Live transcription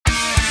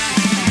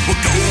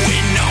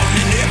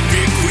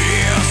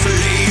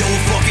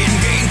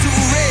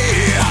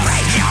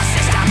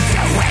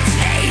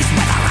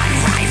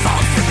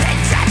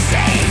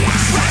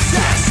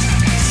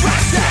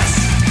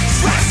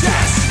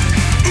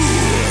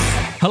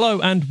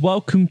Hello and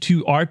welcome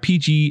to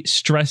RPG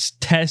Stress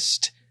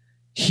Test.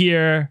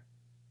 Here,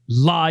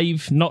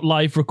 live, not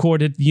live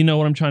recorded. You know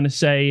what I'm trying to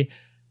say.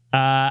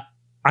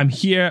 I'm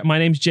here. My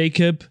name's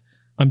Jacob.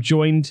 I'm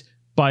joined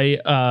by,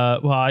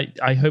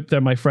 I hope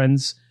they're my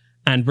friends.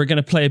 And we're going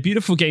to play a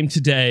beautiful game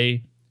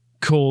today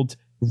called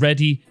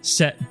Ready,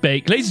 Set,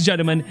 Bake. Ladies and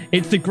gentlemen,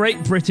 it's the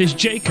Great British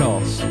Jake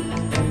Off.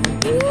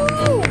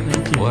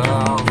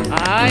 Wow.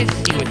 I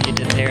see what you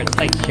did there. It's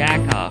like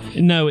jack off.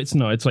 No, it's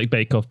not. It's like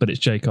Bake Off, but it's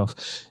Jake Off.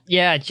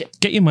 Yeah,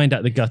 Get your mind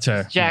out the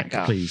gutter, jack Mike,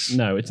 off. please.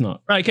 No, it's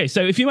not. Right, okay,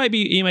 so if you might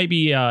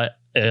be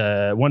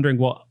wondering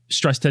what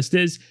Stress Test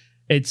is,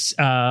 it's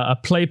a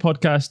play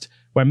podcast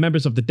where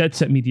members of the Dead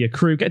Set Media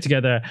crew get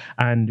together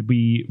and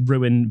we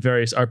ruin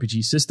various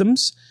RPG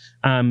systems.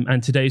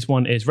 And today's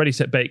one is Ready,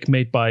 Set, Bake,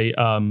 made by,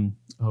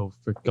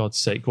 for God's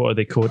sake, what are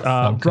they called?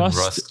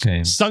 Rust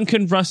Games.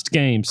 Sunken Rust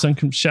Games.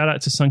 Shout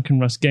out to Sunken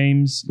Rust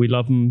Games. We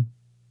love them.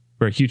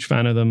 We're a huge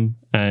fan of them,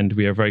 and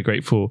we are very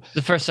grateful.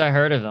 The first I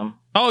heard of them.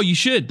 Oh, you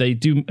should. They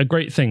do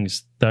great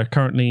things. They're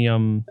currently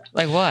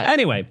Like what?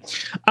 Anyway,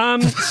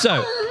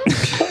 so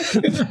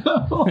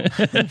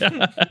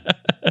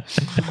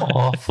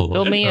Awful.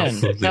 Fill me in.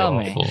 Absolutely Tell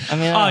me. awful.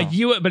 I mean,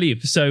 you won't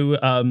believe. So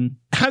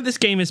how this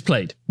game is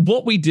played.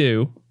 What we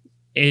do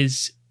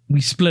is we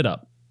split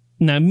up.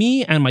 Now,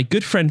 me and my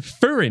good friend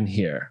Furin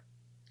here.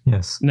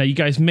 Yes. Now, you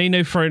guys may know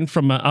Furin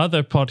from my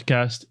other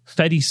podcast,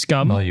 Fetty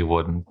Scum. No, you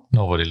wouldn't.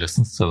 Nobody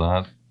listens to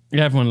that.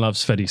 Everyone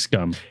loves Fetty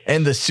Scum.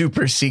 And the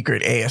super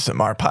secret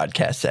ASMR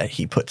podcast that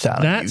he puts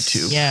out on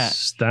YouTube. Yeah.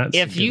 That's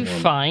if you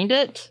find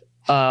it,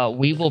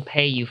 we will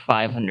pay you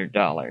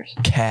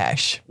 $500.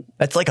 Cash.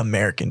 That's like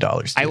American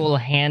dollars. I dude. will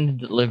hand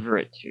deliver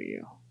it to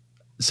you.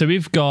 So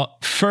we've got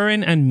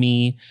Furin and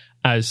me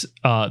as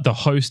the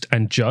host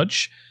and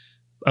judge,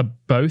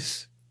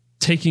 both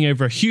taking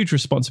over a huge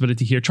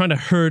responsibility here, trying to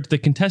herd the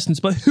contestants.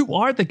 But who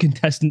are the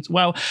contestants?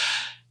 Well,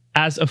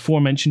 as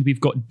aforementioned, we've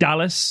got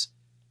Dallas.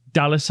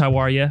 Dallas, how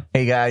are you?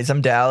 Hey guys,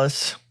 I'm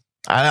Dallas.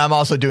 I'm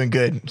also doing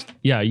good.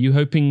 Yeah, you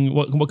hoping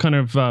what kind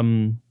of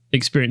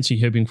experience are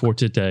you hoping for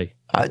today?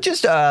 I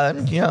just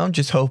I'm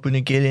just hoping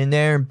to get in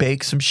there and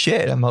bake some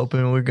shit. I'm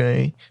hoping we're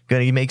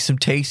gonna make some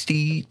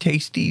tasty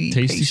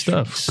pastries.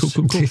 Stuff.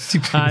 Cool. Tasty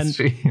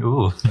pastry.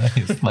 Ooh,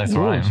 nice Ooh,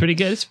 rhyme. it's pretty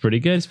good. It's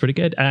pretty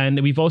good. And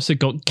we've also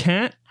got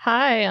Kat.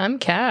 Hi, I'm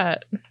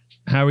Kat.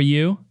 How are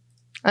you?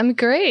 I'm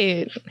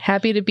great.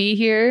 Happy to be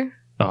here.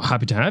 Oh,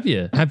 happy to have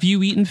you. Have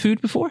you eaten food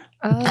before?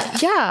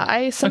 Yeah,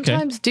 I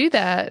sometimes do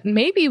that.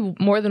 Maybe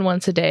more than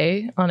once a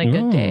day on a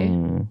good day.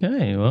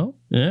 Okay, well,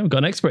 yeah, we've got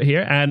an expert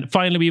here. And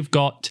finally, we've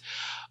got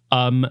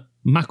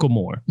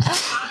Macklemore.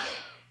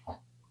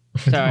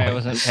 Sorry, I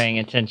wasn't paying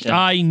attention.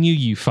 I knew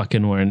you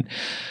fucking weren't.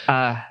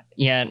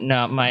 Yeah,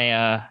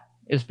 no,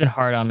 it's been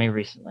hard on me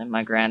recently.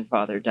 My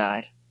grandfather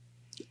died.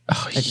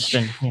 Oh, I've just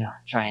been,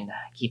 trying to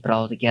keep it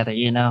all together,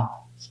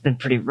 It's been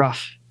pretty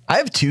rough. I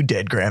have 2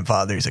 dead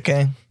grandfathers,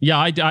 okay? yeah,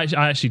 I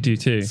actually do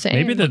too. Same.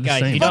 Maybe they're the Guys,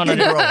 same. you don't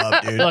Fucking grow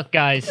up, dude. Look,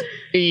 guys,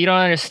 you don't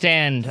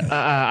understand.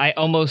 I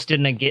almost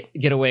didn't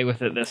get away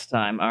with it this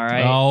time, all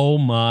right? Oh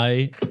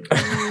my.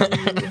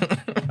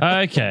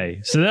 Okay,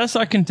 so that's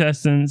our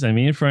contestants and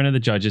me in front of the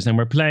judges, and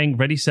we're playing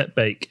Ready, Set,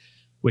 Bake,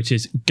 which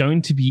is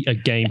going to be a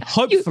game,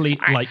 hopefully,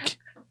 like...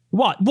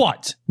 What?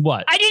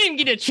 I didn't even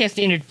get a chance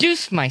to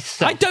introduce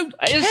myself. I don't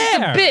care. It was just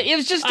a bit. It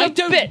was just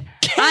a bit.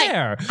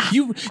 Care.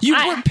 You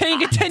weren't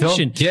paying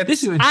attention. Don't get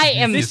This to I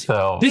am- introduce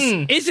yourself.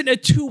 This isn't a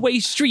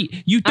two-way street.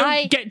 You don't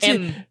I get to...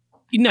 am-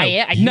 No.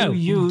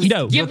 You used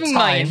No. Give your me my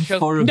time intro.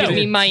 for a Give bit.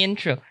 me my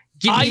intro.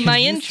 Give I me my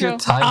used your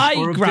intro. time I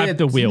for a grabbed bit.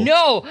 the wheel.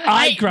 No,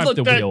 I grabbed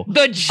the wheel.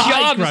 The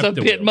job's grabbed a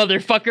the bit, wheel.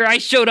 motherfucker. I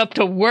showed up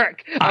to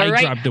work. I All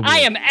right. grabbed the wheel. I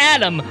am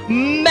Adam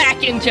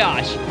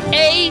McIntosh.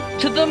 A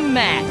to the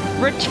Mac.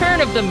 Return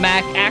of the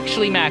Mac.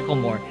 Actually,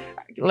 Macklemore.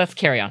 Let's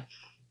carry on.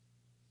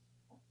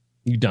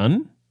 You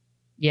done?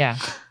 Yeah.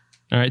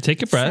 All right,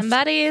 take a breath.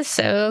 Somebody is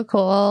so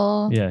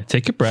cool. Yeah,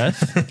 take a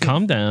breath.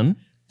 Calm down.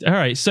 All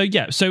right, so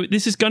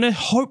this is going to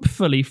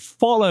hopefully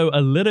follow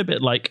a little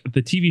bit like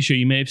the TV show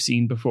you may have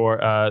seen before,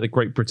 the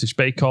Great British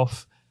Bake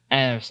Off. I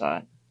never saw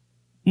it.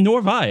 Nor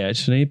have I,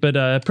 actually, but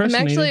I'm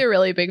personally... actually a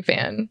really big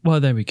fan. Well,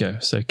 there we go.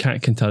 So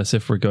Kat can tell us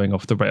if we're going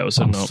off the rails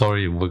or I'm not.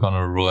 sorry, we're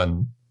gonna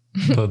ruin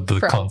the Probably.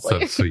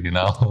 concept for you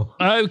now.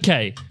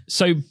 Okay,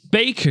 so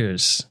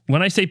bakers.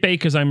 When I say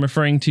bakers, I'm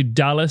referring to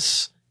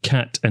Dallas,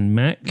 Kat, and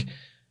Mac.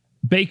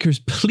 Bakers,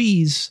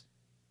 please,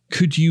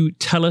 could you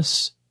tell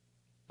us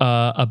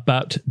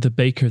about the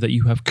baker that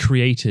you have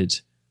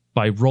created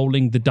by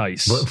rolling the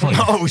dice?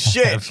 Oh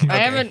shit! I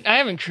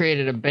haven't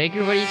created a baker.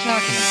 What are you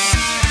talking about?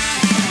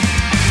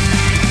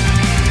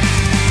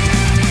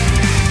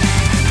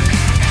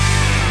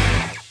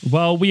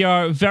 Well, we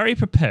are very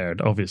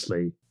prepared,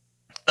 obviously.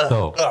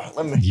 So,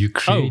 you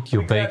create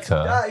your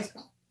baker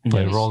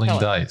by Yes. rolling Tell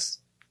it. dice.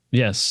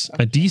 Yes,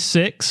 a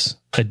D6,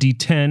 a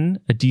D10,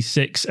 a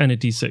D6, and a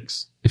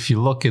D6. If you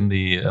look in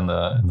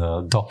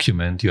the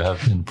document you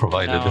have been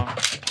provided No.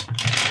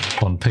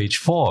 on page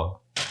 4,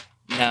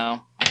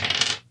 No.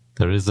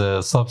 there is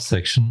a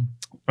subsection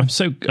I'm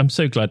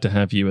so glad to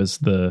have you as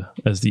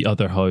the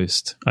other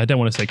host. I don't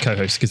want to say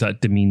co-host because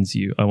that demeans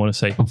you. I want to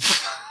say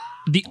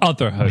the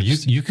other host.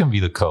 Well, you can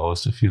be the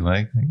co-host if you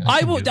like.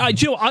 I will.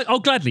 I'll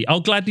gladly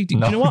do.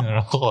 No, do you know what?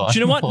 No, hold on, do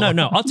you know what?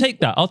 No. I'll take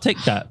that.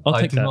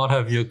 I do not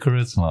have your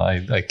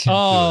charisma. I can't.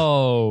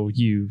 Oh,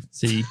 you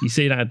see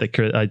I don't have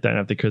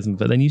the charisma,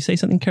 but then you say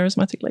something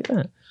charismatic like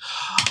that.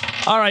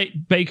 All right,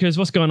 Bakers,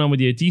 what's going on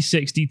with you?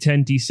 D6,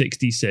 D10, D6,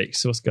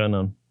 D6. What's going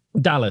on?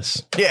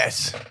 Dallas.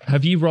 Yes.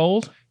 Have you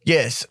rolled?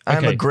 Yes,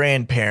 I'm a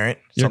grandparent.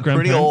 So I'm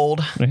pretty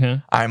old. Uh-huh.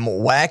 I'm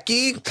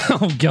wacky.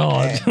 Oh,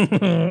 God.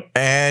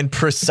 And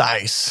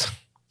precise.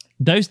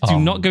 Those do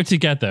not go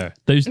together.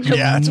 Those do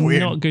it's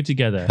weird. not go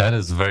together. That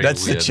is very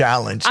That's weird. the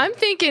challenge. I'm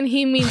thinking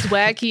he means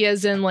wacky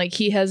as in like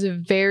he has a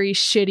very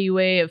shitty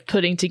way of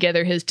putting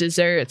together his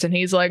desserts. And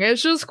he's like,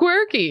 it's just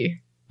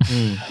quirky.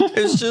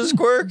 It's just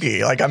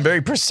quirky. Like, I'm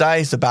very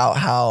precise about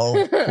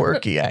how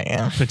quirky I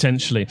am.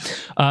 Potentially.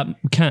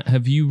 Kat,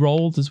 have you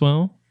rolled as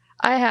well?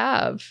 I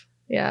have.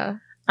 Yeah.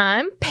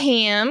 I'm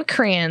Pam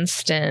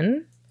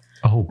Cranston.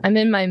 Oh. I'm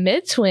in my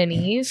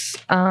mid-20s.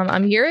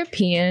 I'm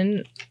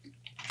European.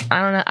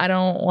 I don't know. I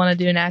don't want to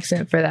do an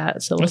accent for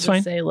that. So let's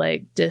just say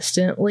like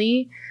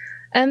distantly.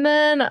 And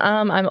then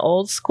I'm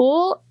old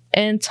school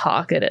and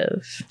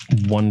talkative.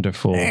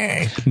 Wonderful.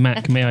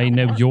 Mac, may I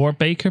know your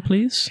baker,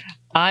 please?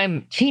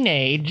 I'm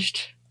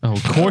teenaged. Oh,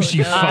 of course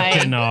you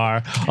fucking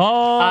are.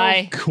 Oh,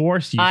 of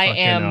course you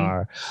fucking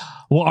are.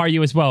 What are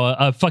you as well?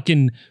 A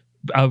fucking...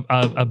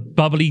 A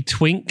bubbly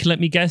twink, let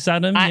me guess,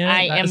 Adam.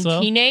 I am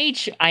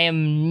teenage, I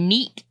am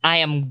neat, I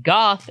am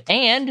goth,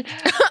 and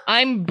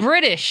I'm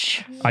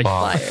British.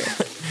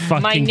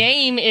 My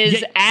name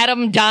is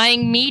Adam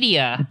Dying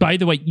Media. By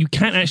the way, you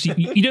can't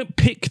actually, you don't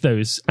pick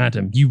those,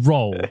 Adam. You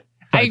roll.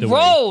 I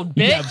rolled,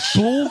 bitch. Yeah,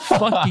 bull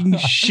fucking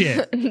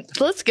shit.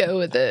 Let's go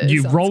with it.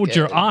 You rolled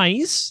your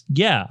eyes.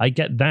 Yeah, I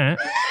get that.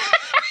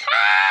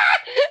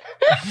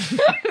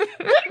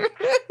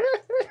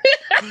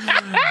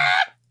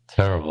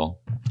 Terrible.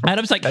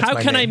 Adam's like,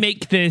 how can I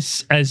make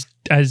this as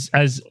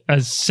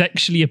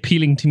sexually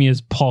appealing to me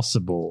as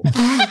possible?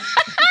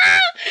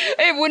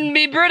 It wouldn't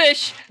be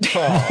British.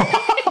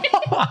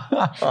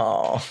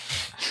 Oh.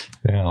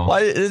 Damn.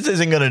 Why this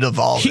isn't going to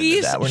devolve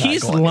into that?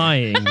 He's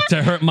lying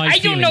to hurt my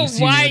feelings. I don't know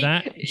why. You know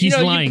that? He's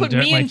lying you put to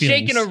hurt me my and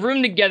Jake feelings. in a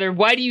room together.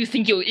 Why do you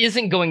think it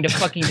isn't going to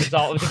fucking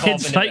devolve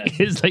It's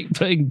like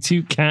putting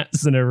two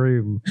cats in a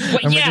room.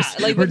 What, and yeah,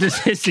 we're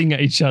just hissing at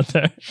each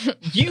other.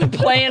 You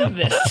planned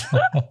this.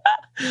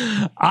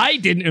 I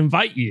didn't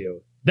invite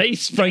you. They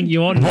sprung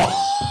you on me.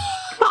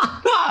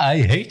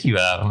 I hate you,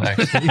 Adam,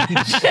 actually.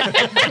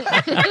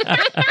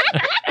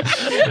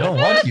 I don't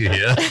want you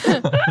here.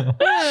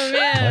 Oh,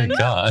 man. My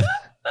God.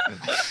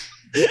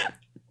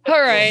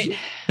 All right.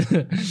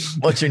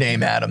 What's your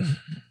name, Adam?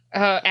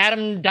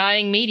 Adam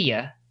Dying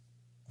Media.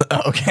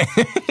 Okay.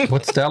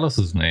 What's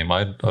Dallas's name?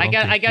 I got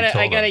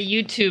a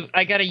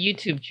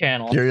YouTube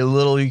channel. You're a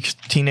little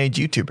teenage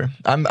YouTuber.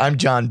 I'm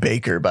John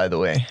Baker, by the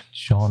way.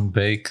 John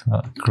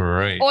Baker.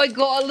 Great. I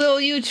got a little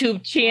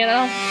YouTube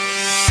channel.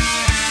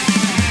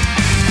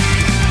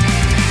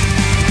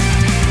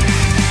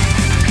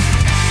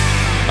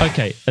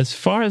 Okay, as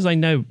far as I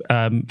know,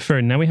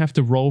 Fern, now we have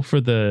to roll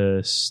for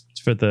the.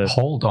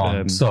 Hold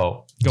on.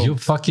 So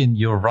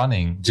you're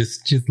running.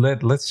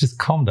 Let's just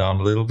calm down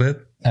a little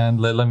bit and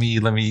let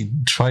me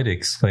try to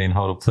explain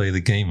how to play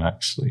the game.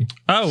 Actually.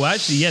 Oh,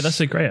 actually, yeah,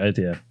 that's a great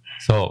idea.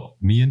 So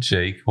me and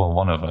Jake, well,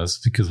 one of us,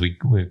 because we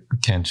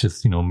can't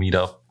just meet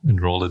up and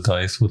roll the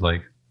dice with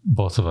like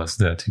both of us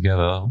there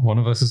together. One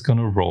of us is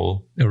gonna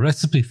roll a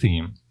recipe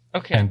theme.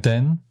 Okay. And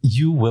then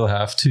you will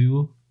have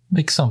to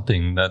make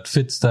something that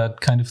fits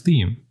that kind of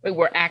theme. Wait,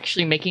 we're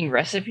actually making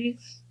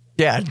recipes?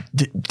 Yeah.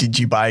 Did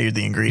you buy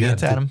the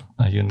ingredients, Adam?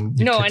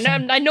 No,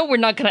 I know we're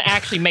not going to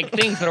actually make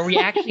things, but are we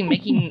actually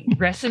making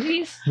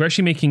recipes? We're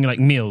actually making like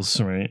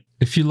meals, right?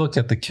 If you look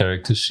at the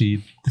character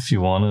sheet, if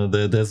you want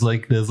to, there's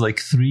like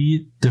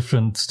 3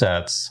 different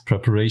stats: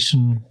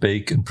 preparation,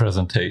 bake, and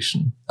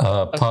presentation.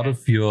 Part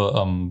of your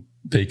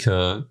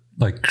baker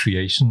like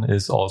creation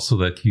is also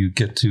that you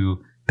get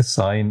to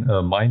assign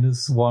a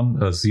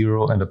 -1, a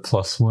 0, and a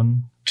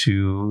 +1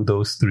 to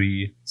those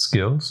 3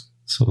 skills.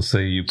 So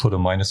say you put a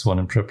 -1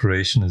 in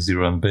preparation, a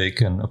 0 in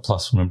bake, and a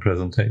 +1 in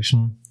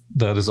presentation.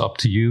 That is up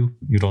to you.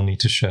 You don't need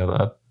to share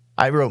that.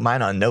 I wrote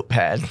mine on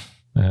Notepad.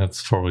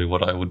 That's probably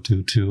what I would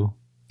do too.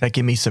 That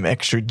give me some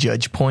extra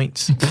judge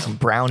points, some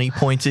brownie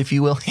points, if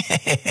you will.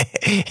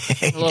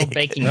 A little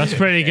baking. That's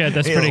pretty good.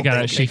 That's pretty good,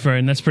 actually,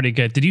 Fern. That's pretty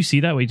good. Did you see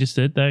that we just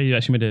did there? You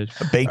actually made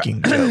a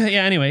baking joke.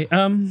 Yeah. Anyway,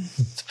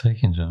 it's a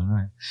baking joke,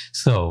 right?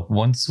 So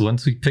once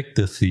we pick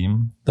the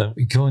theme, then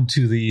we go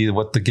into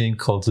what the game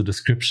calls a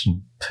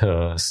description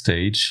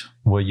stage,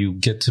 where you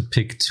get to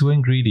pick 2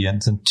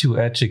 ingredients and 2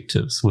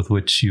 adjectives with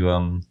which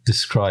you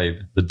describe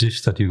the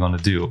dish that you're going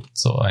to do.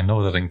 So I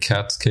know that in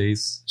Kat's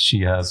case,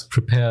 she has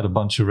prepared a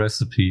bunch of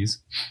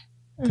recipes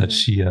that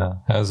she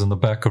has in the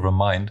back of her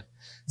mind.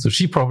 So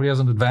she probably has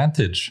an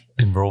advantage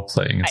in role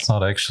playing. It's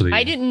not actually.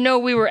 I didn't know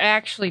we were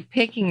actually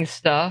picking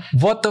stuff.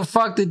 What the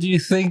fuck did you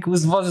think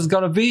was what it's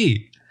gonna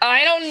be?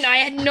 I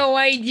had no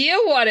idea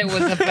what it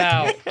was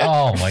about.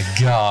 Oh my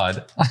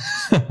god.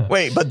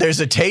 Wait, but there's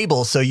a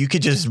table, so you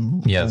could just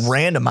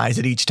randomize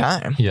it each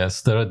time.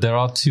 Yes, there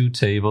are 2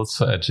 tables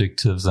for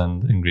adjectives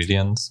and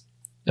ingredients,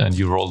 and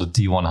you roll a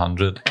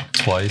D100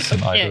 twice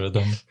in either of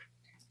them.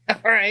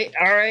 All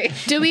right.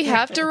 Do we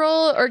have to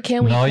roll, or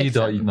can we? No, you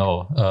don't.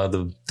 No,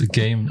 the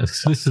game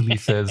explicitly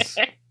says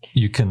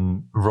you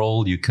can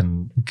roll. You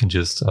can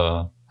just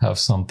have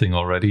something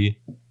already,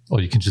 or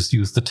you can just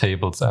use the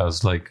tables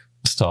as like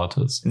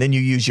starters. And then you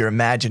use your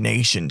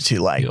imagination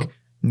to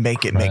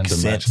make it make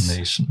sense.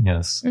 Imagination,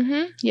 yes.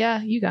 Mm-hmm.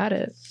 Yeah, you got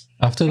it.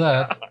 After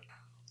that,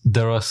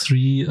 there are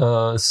 3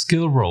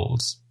 skill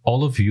rolls.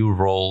 All of you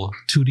roll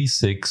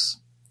 2d6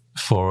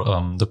 for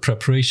the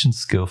preparation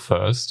skill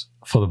first,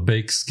 for the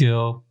bake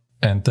skill,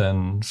 and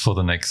then for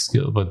the next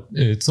skill. But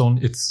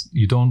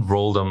you don't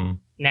roll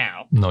them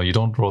now. No, you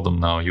don't roll them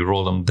now. You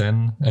roll them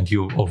then, and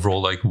you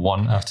roll like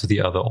one after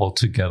the other all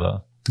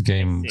together. The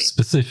game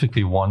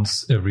specifically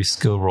wants every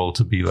skill roll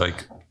to be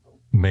like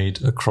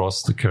made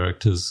across the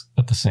characters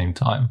at the same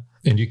time.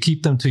 And you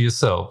keep them to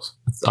yourself.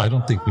 I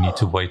don't think we need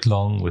to wait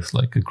long with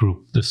like a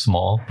group this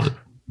small, but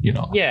you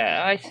know.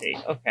 Yeah, I see.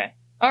 Okay.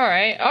 All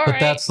right. But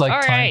that's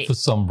like time for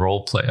some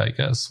role play, I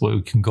guess, where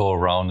we can go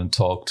around and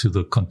talk to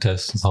the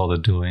contestants, how they're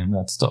doing,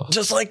 that stuff.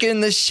 Just like in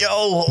the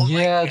show. Oh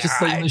yeah,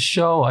 just like in the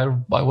show.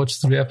 I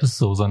watched 3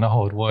 episodes. I know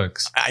how it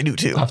works. I do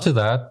too. After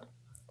that,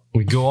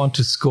 we go on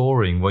to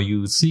scoring, where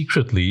you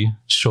secretly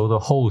show the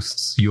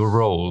hosts your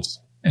roles.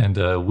 And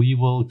we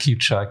will keep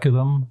track of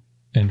them,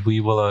 and we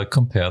will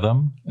compare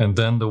them. And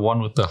then the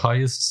one with the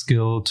highest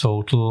skill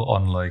total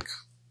on like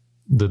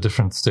the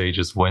different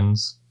stages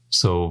wins.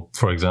 So,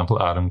 for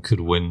example, Adam could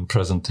win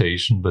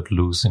presentation but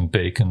lose in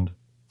bake and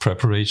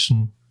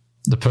preparation.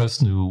 The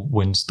person who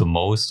wins the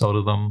most out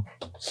of them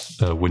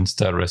wins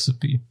that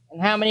recipe.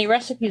 And how many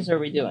recipes are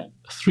we doing?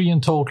 3 in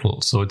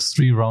total, so it's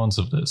 3 rounds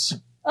of this.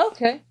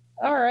 Okay,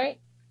 all right.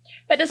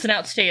 That doesn't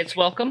outstay its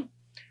welcome.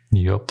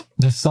 Yep.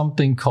 There's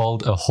something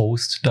called a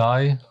host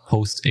die,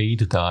 host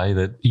aid die,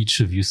 that each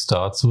of you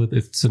starts with.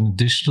 It's an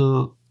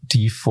additional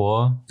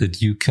D4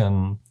 that you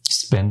can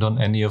spend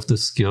on any of the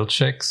skill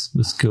checks,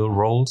 the skill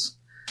rolls.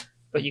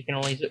 But you can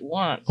only use it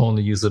once.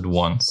 Only use it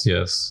once,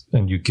 yes.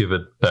 And you give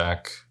it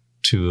back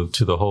to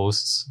the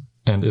hosts.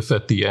 And if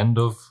at the end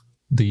of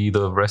the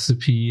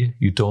recipe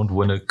you don't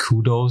win a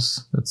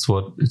kudos, that's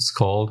what it's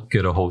called,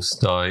 get a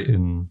host die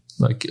in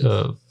like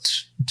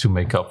to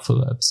make up for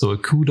that. So a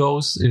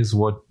kudos is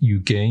what you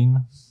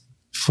gain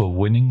for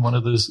winning one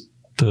of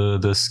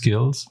the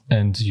skills,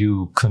 and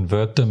you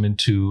convert them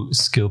into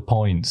skill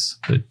points.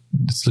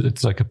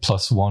 It's like a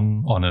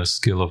 +1 on a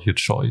skill of your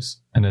choice.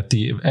 And at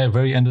the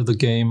very end of the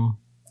game,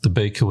 the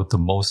baker with the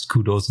most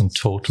kudos in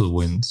total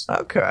wins.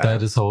 Okay.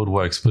 That is how it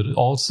works. But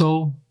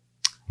also,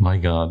 my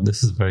God,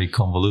 this is very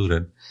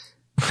convoluted.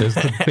 There's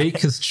the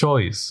baker's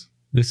choice.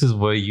 This is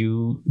where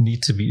you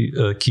need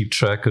to keep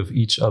track of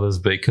each other's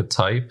baker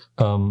type,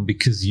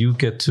 because you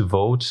get to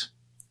vote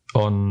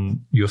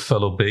on your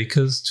fellow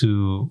bakers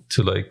to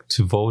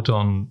vote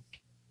on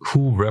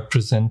who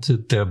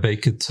represented their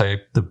baker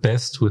type the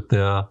best with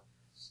their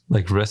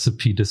like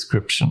recipe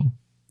description.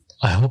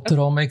 I hope that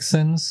all makes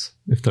sense.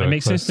 If there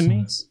makes sense to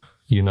me.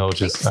 You know,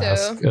 just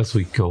ask as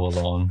we go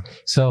along.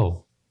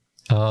 So,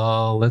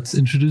 let's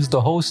introduce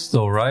the hosts,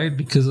 though, right?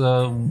 Because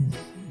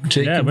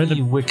Jake and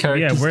me, we're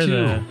characters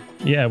too.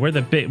 We're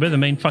the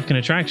main fucking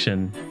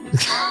attraction.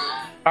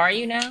 Are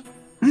you now?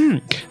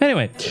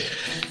 Anyway.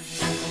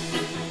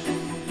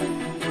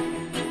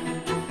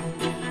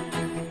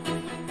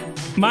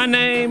 My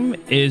name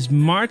is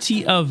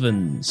Marty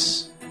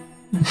Ovens.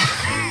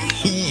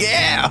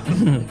 Yeah!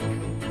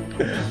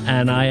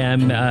 And I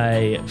am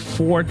a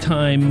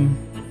 4-time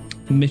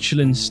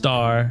Michelin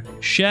star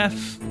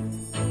chef.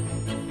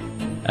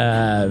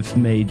 I've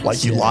made...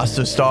 Like you lost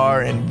a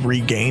star and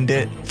regained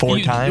it 4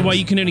 times? Well,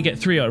 you can only get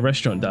 3 at a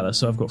restaurant, Dallas,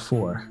 so I've got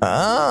 4.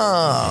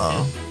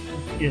 Oh.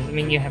 Does it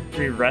mean you have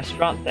 3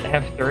 restaurants that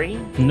have 3?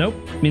 Nope.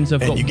 It means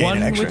I've got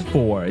 1 with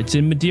 4. It's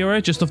in Madeira,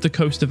 just off the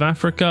coast of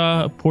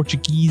Africa,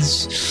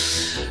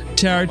 Portuguese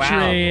territory.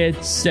 Wow.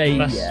 It's a...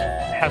 Must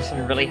have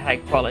some really high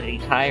quality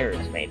tires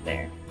made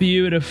there.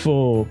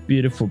 Beautiful,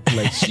 beautiful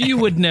place. You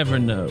would never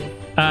know.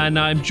 And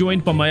I'm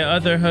joined by my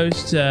other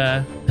host.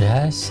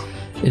 Yes,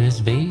 it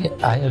is me.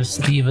 I am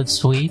Steven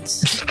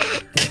Sweets.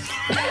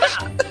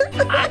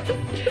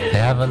 I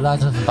have a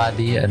lot of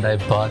money and I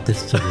bought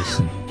this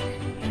position.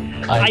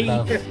 I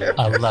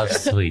love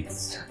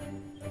sweets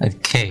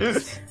and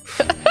cakes.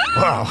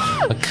 Wow.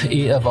 I could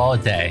eat them all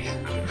day.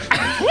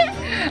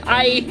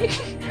 I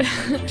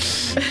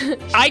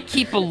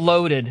keep a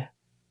loaded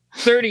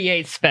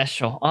 38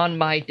 special on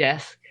my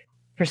desk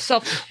for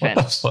self-defense.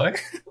 What the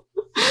fuck?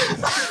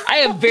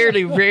 I have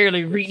very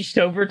rarely reached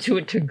over to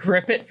it to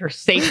grip it for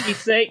safety's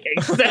sake,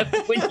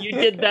 except when you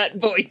did that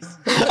voice.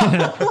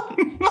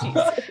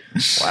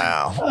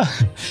 Wow.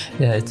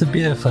 Yeah, it's a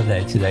beautiful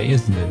day today,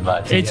 isn't it,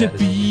 Marty? It's a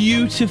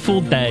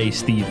beautiful day,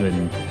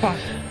 Stephen. Fuck.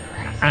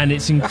 And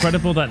it's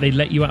incredible that they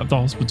let you out of the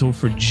hospital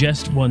for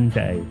just 1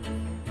 day.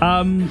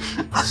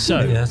 So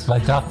yes, my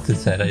doctor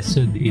said I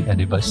shouldn't eat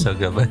any more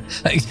sugar, but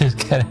I just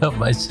can't help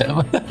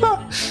myself.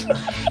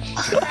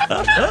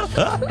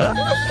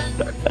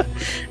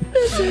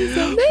 This is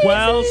amazing.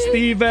 well,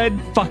 Steven,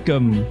 fuck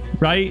him,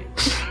 right?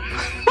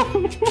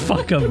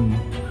 Fuck him.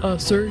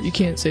 Sir, you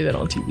can't say that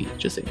on TV.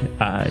 Just say.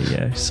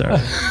 Yeah, sorry.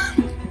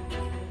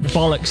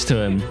 Bollocks to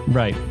him,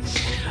 right?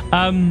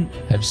 I'm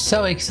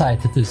so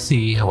excited to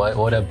see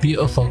what a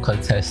beautiful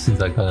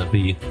contestants are going to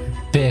be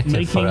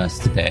baking for us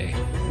today.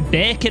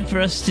 Baking for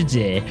us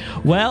today.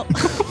 Well,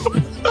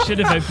 should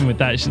have opened with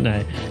that, shouldn't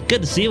I?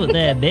 Good to see what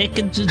they're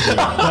making today.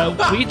 Well,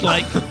 we'd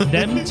like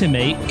them to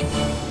make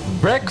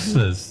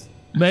breakfast.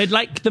 We'd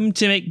like them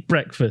to make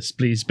breakfast,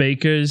 please,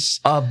 bakers.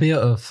 Oh,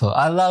 beautiful.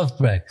 I love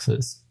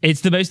breakfast.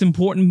 It's the most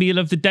important meal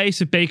of the day,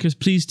 so bakers,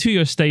 please to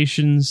your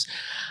stations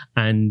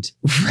and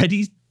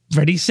ready,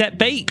 set,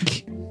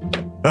 bake.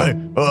 Hey,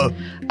 where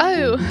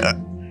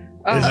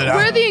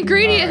are the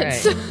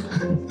ingredients?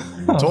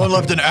 Right. Someone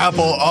left an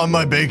apple on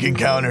my baking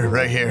counter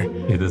right here.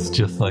 It is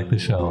just like the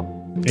show.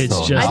 It's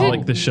so just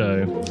like the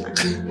show.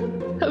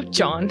 Oh,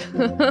 John.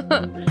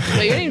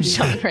 No, your name's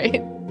John,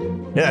 right?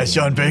 Yeah, it's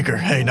John Baker.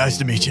 Hey, nice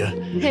to meet you.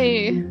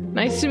 Hey,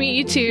 nice to meet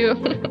you too.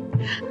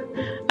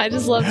 I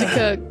just love to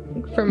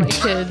cook for my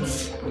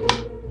kids.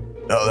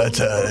 Oh,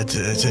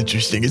 that's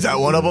interesting. Is that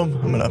one of them?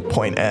 I'm gonna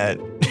point at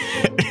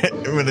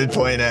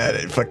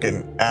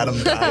fucking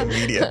Adam Dying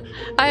Media.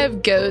 I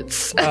have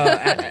goats.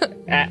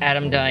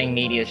 Adam Dying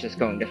Media is just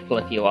going to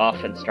flip you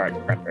off and start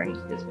preparing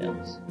his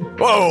meals.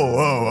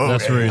 Whoa.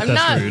 That's okay.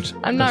 rude.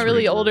 I'm not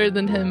really older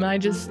than him.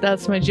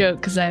 That's my joke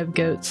because I have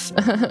goats.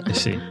 I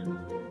see.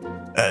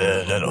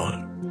 I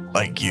don't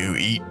like you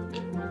eat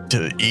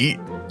to eat.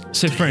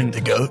 So, friend,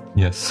 the goat.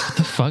 Yes. What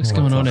the fuck's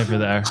going on over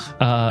there?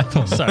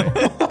 Sorry.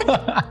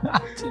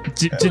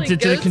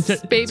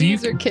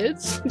 Babies or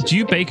kids? Do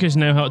you bakers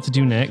know how to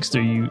do next?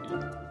 Are you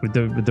with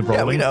the rolling?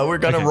 Yeah, we know. We're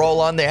gonna roll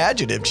on the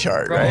adjective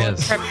chart, right?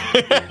 Yes.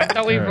 I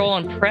thought we roll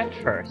on prep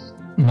first.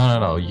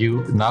 No.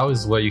 You now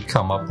is where you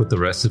come up with the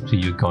recipe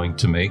you're going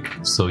to make.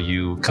 So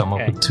you come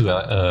up with two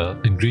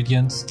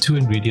ingredients, two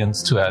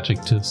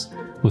adjectives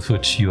with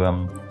which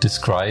you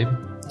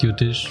describe your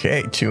dish.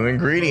 Okay, 2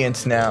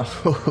 ingredients now.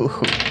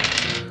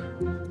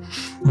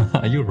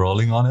 Are you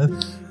rolling on it?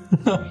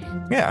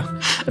 Yeah,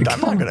 I'm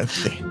not gonna.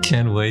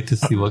 Can't wait to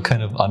see what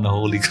kind of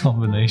unholy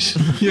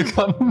combination you're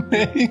gonna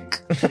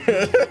make.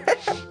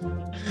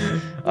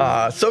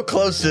 So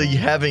close to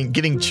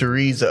getting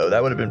chorizo.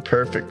 That would have been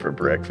perfect for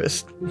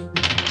breakfast.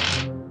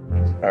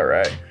 All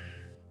right.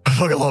 I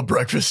fucking love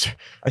breakfast.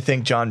 I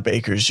think John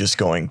Baker's just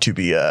going to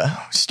be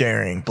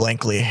staring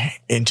blankly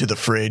into the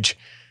fridge.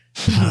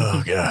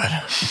 Oh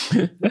God,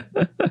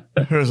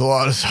 there's a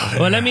lot of stuff.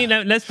 Well,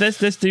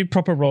 let's do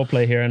proper role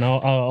play here, and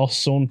I'll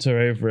saunter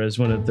over as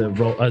one of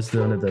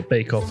the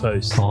Bake Off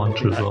hosts.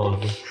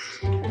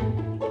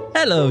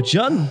 Hello,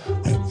 John.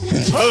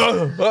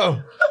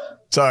 Oh,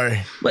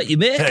 sorry. What you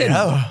making?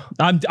 Hey,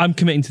 I'm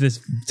committing to this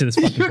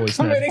fucking voice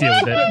now.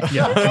 Deal with it.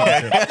 Yeah.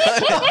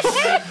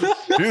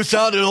 You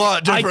sounded a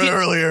lot different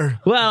earlier.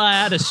 Well, I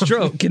had a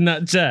stroke in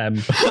that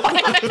jam.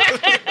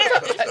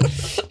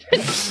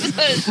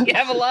 You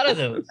have a lot of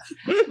those.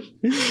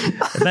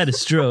 I've had a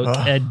stroke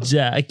and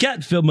I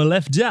can't feel my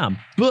left arm.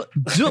 But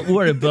don't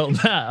worry about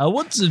that. I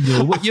want to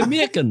know what you're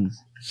making.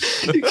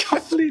 You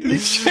completely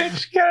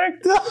changed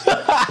character.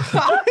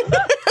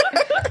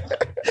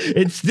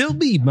 It's still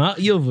me,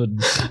 Marty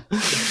Ovens.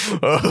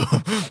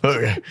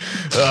 Okay.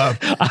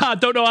 I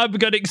don't know how I'm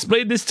going to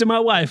explain this to my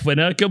wife when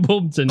I come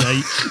home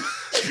tonight.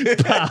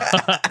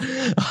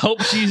 I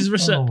hope she's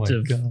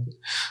receptive.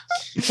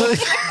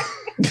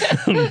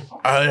 Oh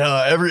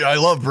I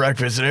love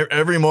breakfast, and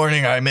every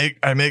morning I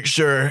make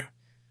sure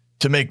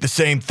to make the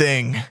same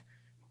thing,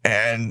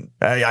 and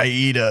I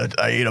eat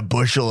a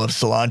bushel of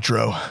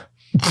cilantro.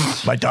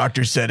 My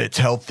doctor said it's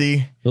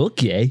healthy.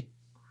 Okay.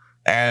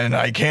 And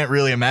I can't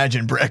really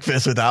imagine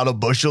breakfast without a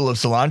bushel of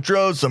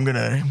cilantro, so I'm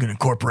gonna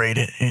incorporate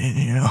it.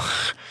 You know.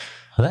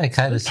 Well, that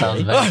kind of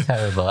sounds very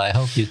terrible. I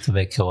hope you to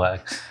make it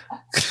work.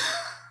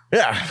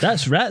 Yeah,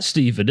 that's right,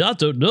 Stephen. I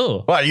don't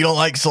know. Why, you don't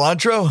like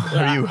cilantro?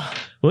 Are you?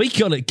 We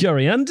call it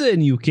coriander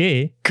in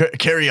UK.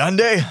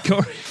 Coriander?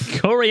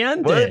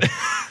 Coriander.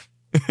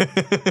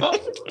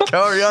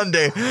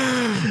 Coriander.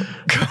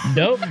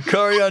 Nope.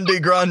 Coriander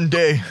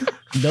grande.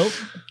 Nope.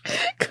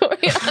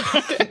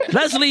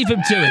 Let's leave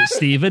him to it,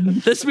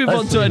 Stephen. Let's move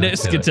on to our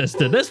next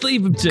contestant. Let's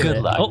leave him to it.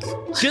 Good luck.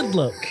 Oh, good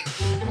luck.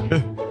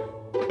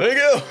 There you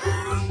go.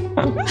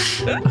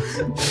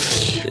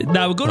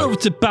 Now we're going over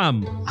to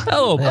Pam.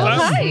 Hello, Pam.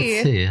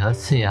 Hi. Let's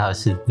see how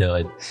she's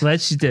doing.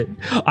 Let's she did.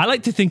 I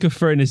like to think of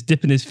Fern as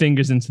dipping his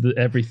fingers into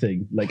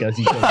everything, like as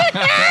he goes.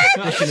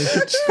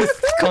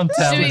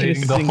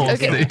 Contaminating the whole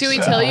thing. Do we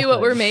tell you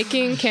what we're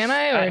making? Can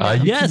I? Or no?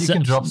 Yes. You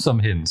can drop some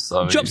hints.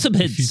 Drop some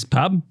hints,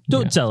 Pam.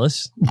 Don't tell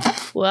us.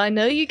 Well, I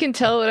know you can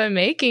tell what I'm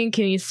making.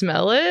 Can you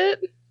smell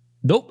it?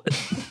 Nope.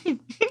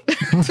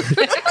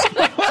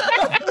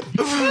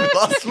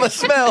 lost my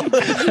smell.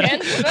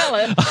 Can't smell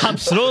it. I'm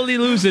slowly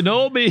losing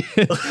all my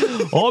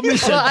senses.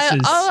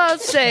 All I'll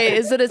say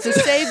is that it's a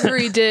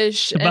savory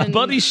dish. My and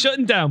body's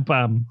shutting down,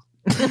 Pam.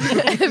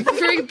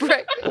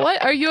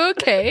 What? Are you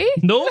okay?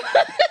 No.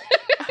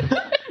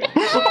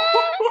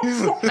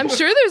 I'm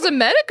sure there's a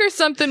medic or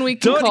something we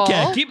can call.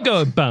 Care. Keep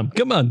going, Pam.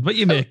 Come on. What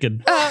you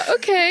making?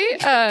 Okay.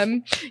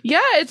 Yeah,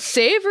 it's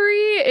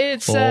savory.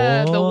 It's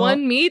the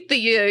one meat that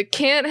you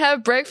can't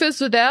have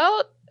breakfast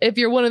without if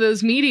you're one of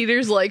those meat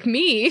eaters like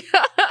me.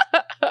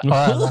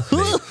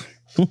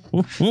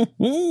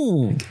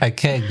 I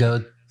can't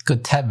go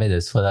 10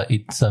 minutes without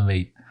eating some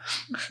meat.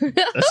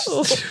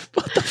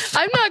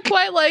 I'm not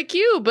quite like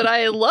you, but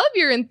I love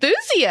your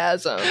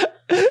enthusiasm.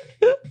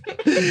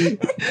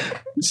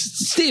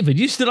 Stephen,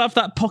 you still have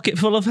that pocket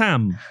full of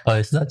ham? Oh,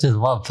 it's not just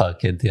one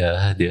pocket,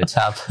 dear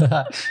chap.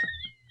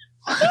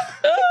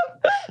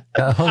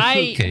 Got a whole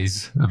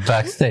suitcase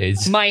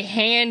backstage. My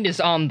hand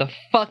is on the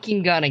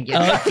fucking gun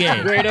again.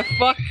 Okay. Where the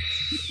fuck?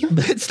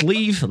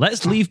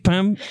 Let's leave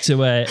Pam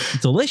to a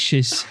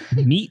delicious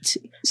meat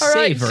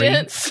savory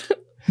gents.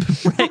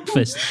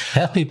 breakfast.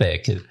 Happy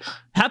bacon.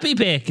 Happy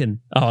bacon.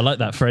 Oh, I like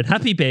that, Fred.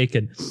 Happy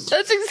bacon.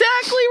 That's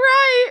exactly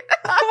right.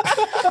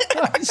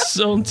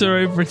 Saunter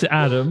over to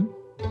Adam.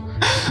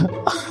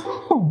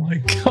 Oh my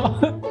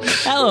god.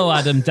 Hello,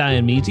 Adam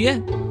Dyan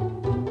Media.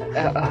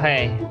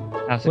 Hey,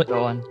 how's it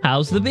going?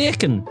 How's the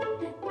bacon?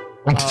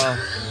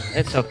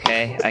 It's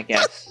okay, I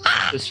guess.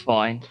 It's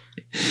fine.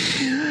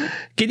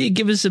 Can you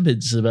give us some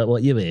hints about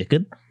what you're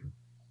making?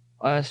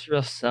 It's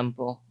real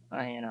simple.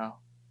 I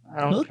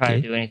don't try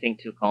to do anything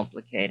too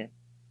complicated.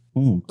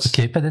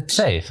 Keeping it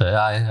safe.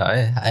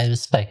 I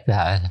respect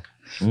that.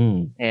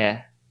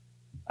 Yeah.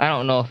 I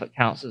don't know if it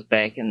counts as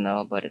bacon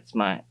though, but it's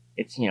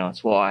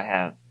what I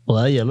have.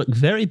 Well, you look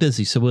very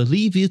busy, so we'll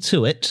leave you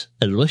to it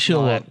and wish you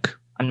luck.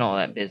 I'm not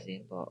that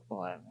busy, but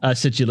whatever. I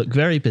said you look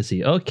very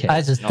busy. Okay.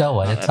 I just don't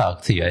want to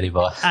talk to you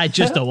anymore. I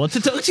just don't want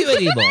to talk to you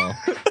anymore.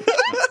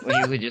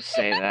 Well, you would just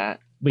say that.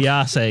 We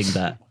are saying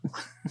that.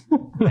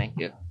 Thank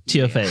you. To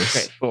your face.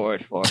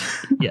 Straightforward for it.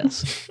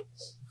 Yes.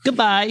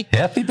 Goodbye.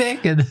 Happy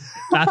bacon.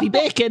 Happy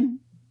bacon.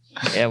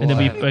 Yeah, and then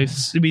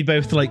we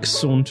both like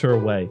saunter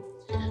away.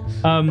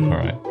 All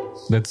right.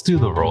 Let's do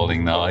the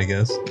rolling now, I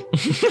guess.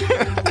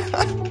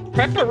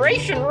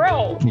 Preparation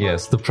roll.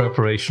 Yes, the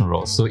preparation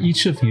roll. So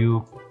each of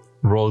you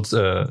rolls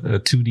a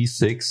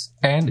 2d6,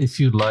 and if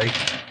you like,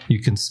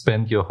 you can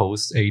spend your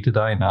host A to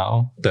die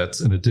now.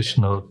 That's an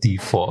additional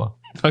d4.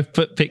 I've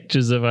put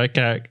pictures of our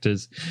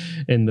characters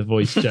in the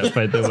voice chat,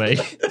 by the way.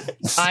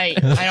 I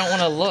don't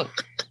want to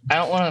look. I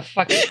don't want to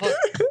fucking look.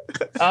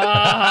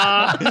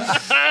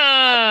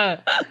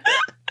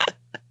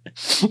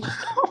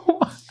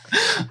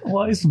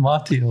 Why is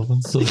Marty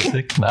Owen so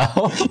sick now?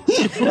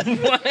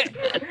 What?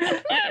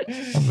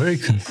 I'm very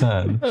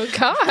concerned. Oh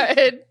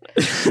God!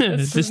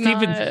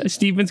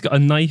 Steven's got a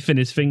knife in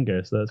his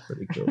finger, so that's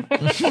pretty cool.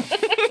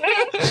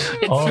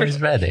 Always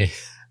ready.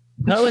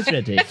 Always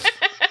ready.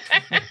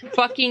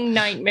 Fucking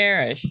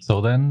nightmarish. So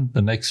then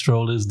the next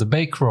roll is the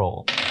bake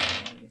roll.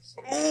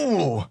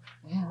 Ooh.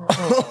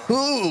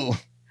 Ooh.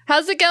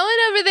 How's it going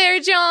over there,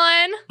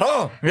 John?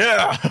 Oh,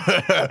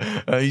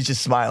 yeah. He's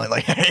just smiling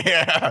like,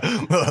 yeah.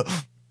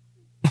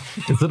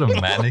 Is it a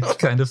manic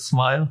kind of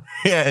smile?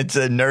 Yeah, it's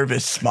a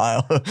nervous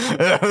smile.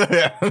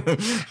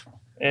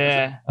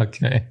 Yeah.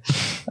 Okay.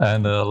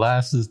 And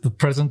last is the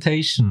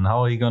presentation.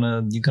 How are you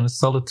gonna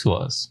sell it to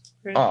us?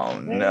 Oh,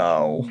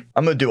 no.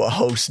 I'm going to do a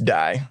host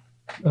die.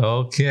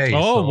 Okay.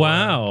 Oh,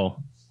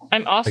 wow.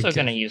 I'm also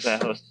going to use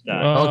that host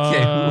die.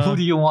 Okay. Who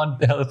do you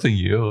want helping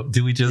you?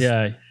 Do we just...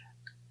 Yeah.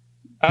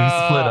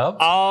 split up?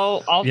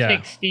 I'll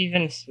take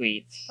Steven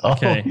Sweets.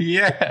 Okay. Oh,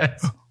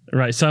 yes.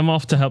 Right, so I'm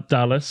off to help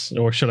Dallas,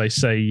 or should I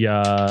say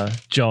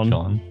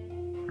John?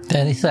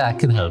 Anything I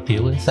can help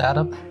you with,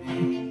 Adam?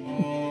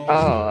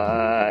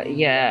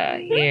 Yeah,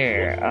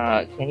 here.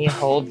 Can you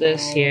hold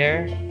this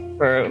here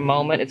for a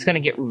moment? It's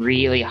gonna get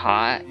really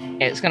hot.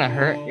 It's gonna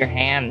hurt your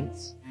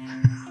hands.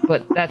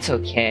 But that's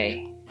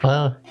okay.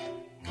 Well,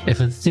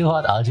 if it's too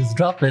hot, I'll just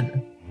drop it.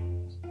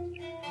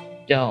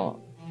 Don't.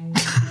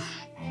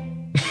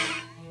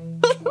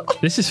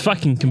 This is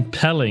fucking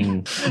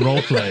compelling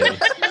roleplay.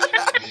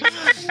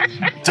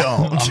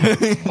 Don't.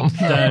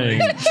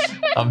 Dang.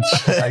 I'm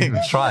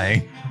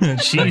trying.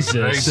 Jesus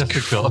very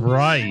difficult.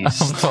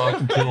 Christ. I'm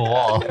talking to a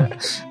wall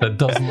that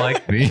doesn't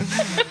like me.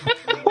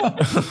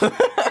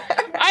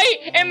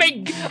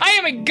 I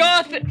am a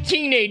goth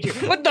teenager.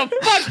 What the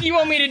fuck do you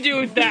want me to do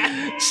with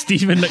that?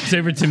 Steven looks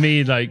over to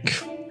me like...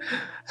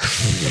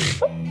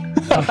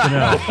 Fucking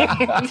hell.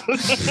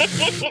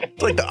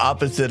 It's like the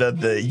opposite of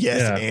the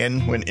yes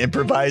and when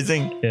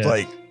improvising. Yeah.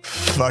 Like,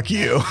 fuck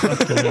you.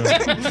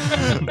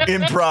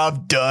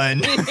 Improv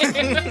done.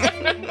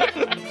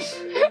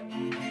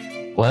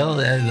 Well,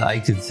 I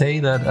could say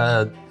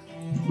that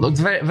looks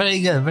very, very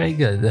good, very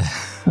good.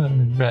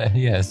 Right,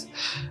 yes.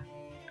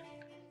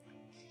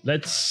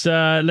 Let's.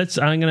 I'm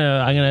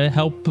gonna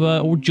help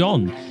old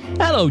John.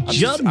 Hello,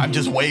 John. I'm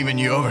just waving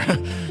you over.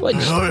 What?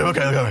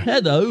 Okay.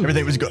 Hello.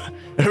 Everything was good.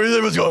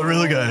 Everything was going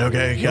really good.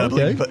 Okay. Can't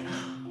believe it. But,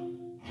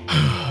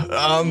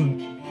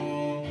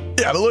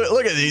 yeah, but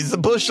look at these. The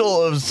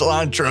bushel of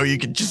cilantro.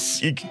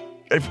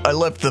 I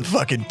left the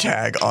fucking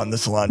tag on the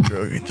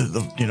cilantro.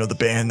 The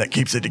band that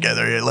keeps it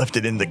together. I left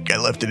it in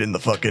the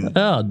fucking.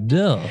 Oh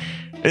no!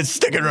 It's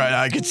sticking right.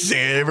 I can see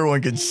it.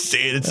 Everyone can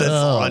see it. It says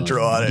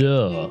cilantro on it.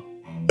 No.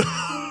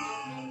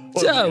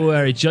 Don't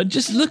worry, John.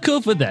 Just look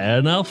over there,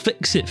 and I'll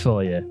fix it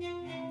for you.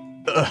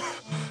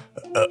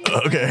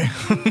 Okay.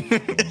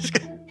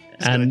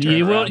 And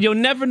you'll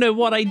never know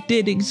what I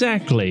did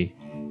exactly,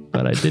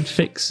 but I did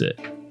fix it.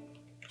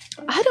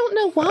 I don't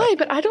know why,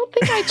 but I don't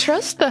think I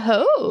trust the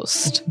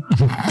host.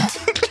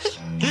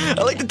 I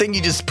like to think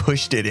you just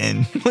pushed it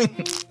in.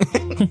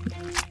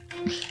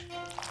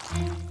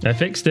 I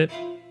fixed it.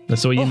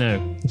 That's all you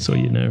know. That's all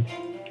you know.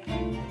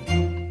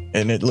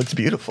 And it looks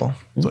beautiful.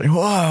 It's like,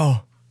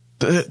 wow.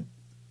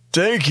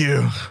 Thank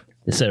you.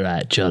 It's all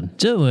right, John.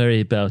 Don't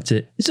worry about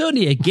it. It's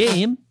only a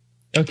game.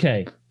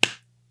 Okay.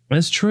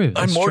 That's true.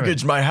 I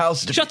mortgaged my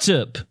house. Shut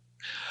up.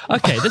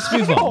 Okay, let's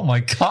move on. Oh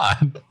my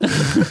god.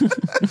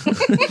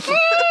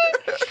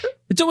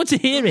 I don't want to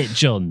hear it,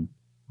 John.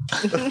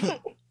 I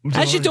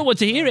actually don't want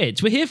to hear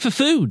it. We're here for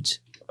food.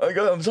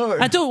 I'm sorry.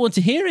 I don't want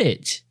to hear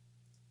it.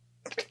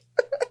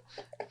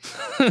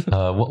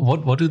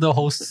 What do the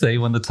hosts say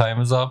when the time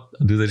is up?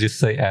 Do they just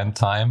say "and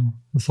time"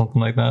 or something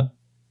like that?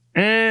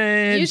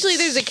 Usually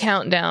there's a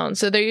countdown,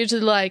 so they're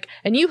usually like,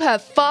 and you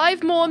have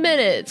 5 more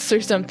minutes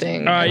or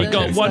something. All right, you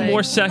got one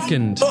more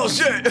second. Oh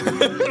shit!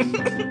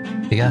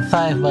 You got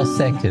 5 more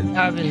seconds.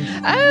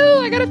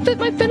 I gotta fit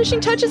my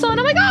finishing touches on.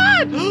 Oh my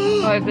god!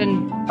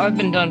 I've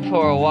been done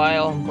for a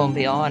while. I'm gonna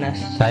be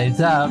honest.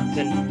 Time's up. I've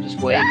been just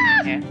waiting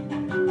here.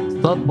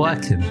 Stop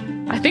working.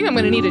 I think I'm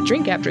gonna need a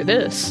drink after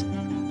this.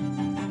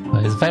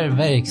 Well, it's very,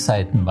 very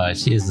exciting,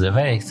 March. It's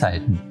very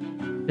exciting.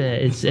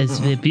 It's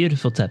a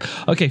beautiful time.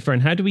 Okay,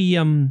 Fern, how do we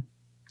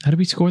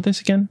score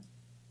this again?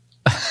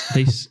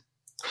 Please.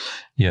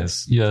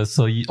 Yes. Yeah.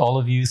 So all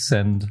of you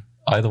send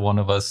either one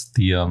of us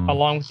the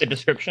along with the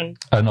description.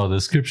 No, the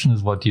description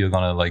is what you're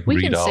gonna read out.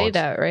 We can say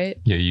that, right?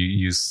 Yeah,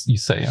 you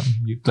say them.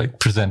 You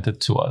present it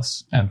to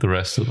us and the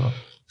rest of them.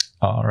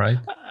 All right.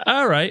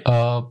 All right.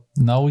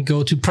 Now we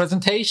go to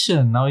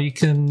presentation. Now you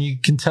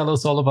can tell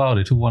us all about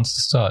it. Who wants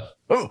to start?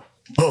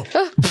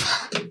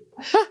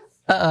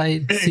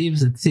 It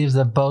seems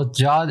that both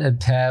John and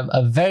Pam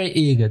are very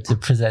eager to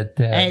present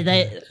their.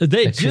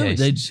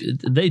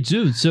 They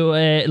do. So,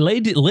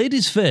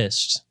 ladies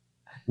first.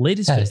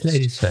 Ladies first.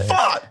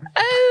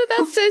 Oh,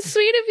 that's so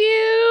sweet of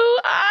you.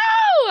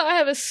 Oh, I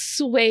have a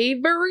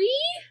savory,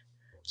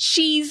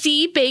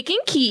 cheesy bacon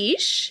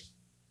quiche.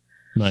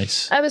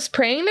 Nice. I was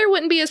praying there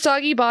wouldn't be a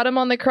soggy bottom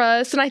on the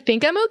crust, and I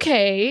think I'm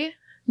okay.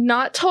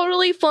 Not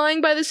totally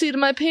flying by the seat of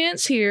my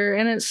pants here,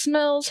 and it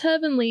smells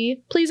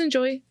heavenly. Please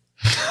enjoy.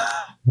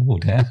 Oh,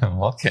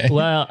 damn. Okay.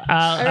 Well,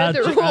 I read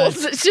the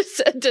rules. It just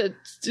said to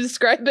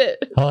describe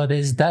it. Oh,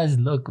 this does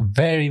look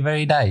very,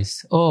 very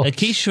nice. Oh, a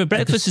quiche for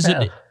breakfast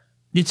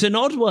it's an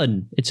odd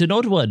one.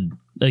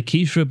 A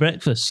quiche for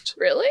breakfast.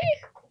 Really?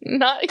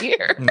 Not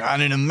here.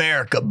 Not in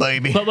America,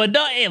 baby. But we're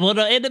not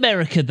in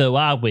America, though,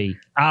 are we?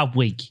 Are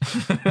we,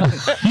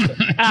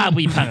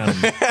 Pam?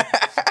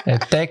 I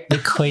thank the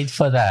queen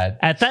for that.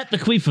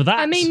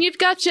 I mean, you've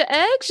got your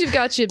eggs, you've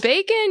got your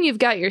bacon, you've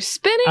got your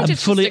spinach.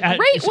 It's just a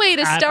great way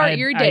to start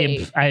your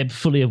day. I am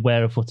fully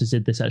aware of what is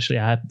in this, actually.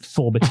 I have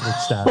 4 Michelin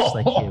stars.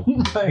 Thank you.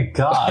 Oh, my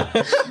God.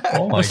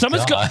 Oh, my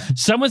God.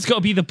 Someone's got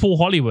to be the Paul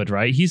Hollywood,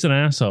 right? He's an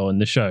asshole in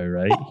the show,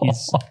 right?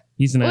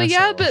 He's an asshole.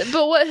 Yeah, but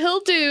what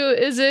he'll do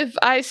is if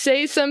I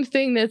say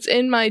something that's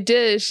in my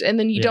dish and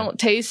then you don't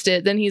taste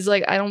it, then he's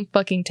like, I don't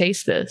fucking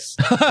taste this.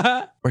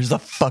 Where's the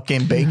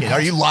fucking bacon?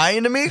 Are you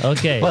lying to me?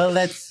 Okay. Well,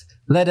 let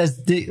us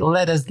dig in.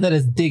 Let us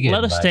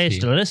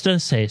taste it. Let's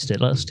taste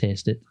it. Let's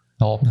taste it.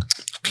 Oh.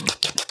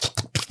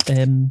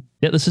 Yeah,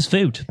 this is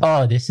food.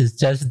 Oh, this is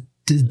just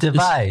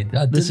divine.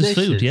 This is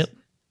food. Yep.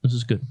 This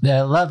is good.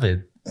 I love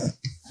it.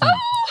 Oh,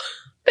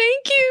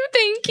 thank you.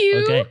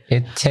 Okay.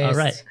 It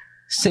tastes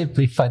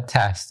simply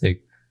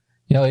fantastic.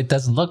 It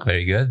doesn't look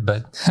very good,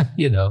 but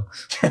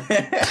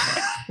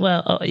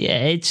Well,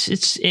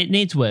 it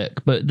needs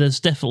work, but there's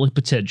definitely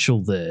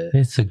potential there.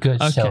 It's a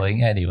good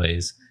showing,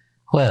 anyways.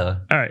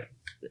 Well, all right.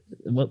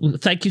 Well,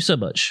 thank you so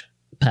much,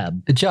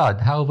 Pam. John,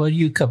 how about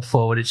you come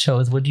forward and show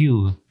us what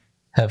you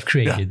have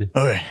created?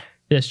 Yeah. Okay.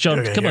 Yes, John.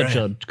 Okay, come on,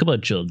 John. Come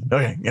on, John.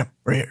 Okay. Yep.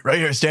 Right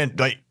here. Stand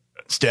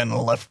on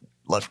the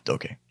left.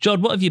 Okay.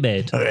 John, what have you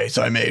made? Okay.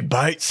 So I made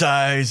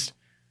bite-sized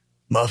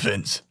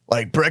muffins,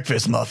 like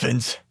breakfast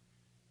muffins,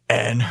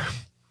 and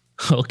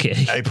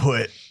I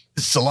put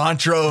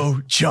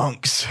cilantro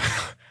chunks.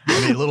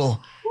 I made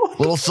little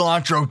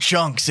cilantro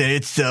chunks, and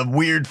it's a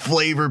weird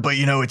flavor, but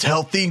it's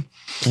healthy.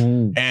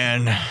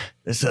 And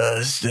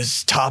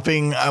this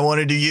topping I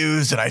wanted to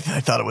use, and I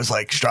thought it was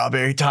like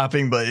strawberry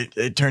topping, but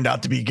it turned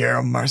out to be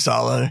garam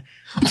masala.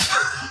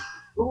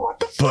 What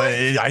the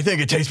but I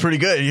think it tastes pretty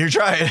good. You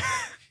try it.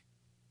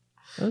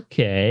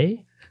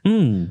 Okay.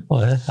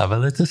 Well, I'm a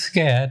little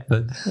scared,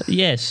 but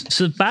yes.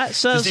 So Bat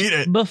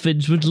serves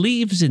muffins with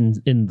leaves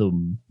in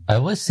them. I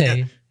would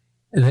say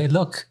they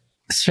look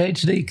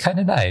strangely kind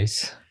of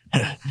nice.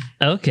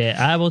 Okay,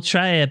 I will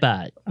try a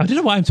bite. I don't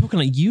know why I'm talking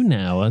like you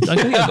now. I think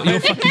I've got your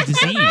fucking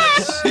disease.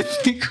 I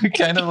think we're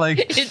kind of like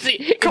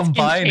it's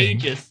combining.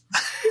 Contagious.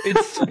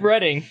 It's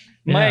spreading.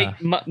 Yeah.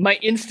 My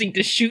instinct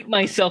to shoot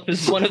myself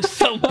is one of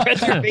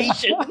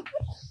self-preservation.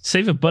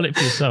 Save a bullet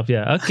for yourself.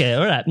 Yeah. Okay.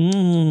 All right.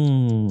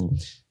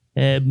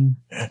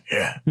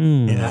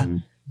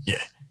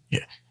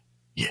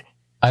 Yeah.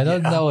 I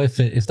don't know if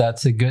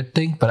that's a good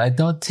thing, but I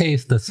don't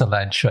taste the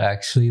cilantro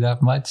actually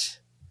that much.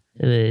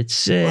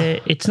 It's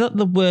not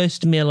the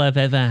worst meal I've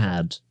ever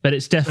had, but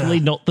it's definitely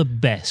not the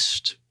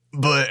best.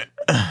 But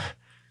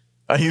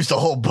I used a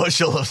whole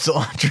bushel of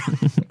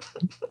cilantro.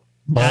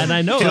 And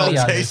I know I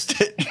don't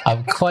taste it.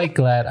 I'm quite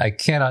glad I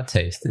cannot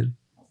taste it.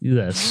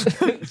 Yes.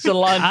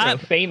 Cilantro,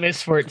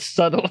 famous for its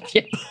subtle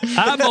taste.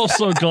 I'm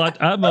also glad.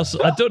 I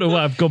don't know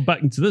why I've gone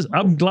back into this.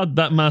 I'm glad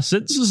that my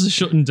senses are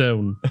shutting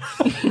down.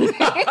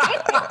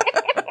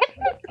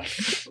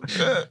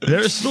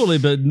 Very slowly,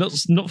 but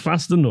not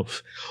fast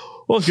enough.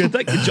 Okay,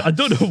 thank you. I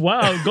don't know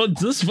why I've got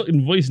to this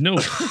fucking voice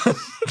note.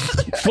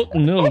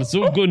 Fucking hell, it's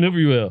all going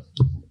everywhere.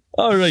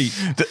 All right.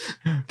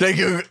 Thank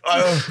you.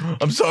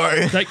 I'm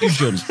sorry. Thank you,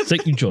 John.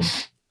 Thank you, John.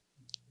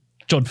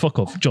 John, fuck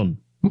off, John.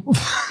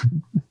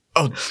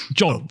 Oh,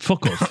 John,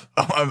 fuck off.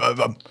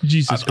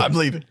 Jesus Christ. I'm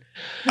leaving.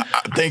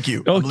 Thank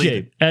you.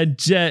 Okay, and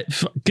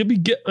can we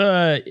get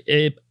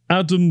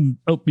Adam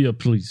up here,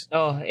 please?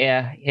 Oh,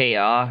 yeah, here you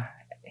are.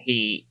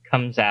 He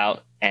comes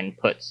out and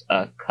puts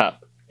a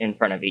cup in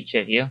front of each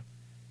of you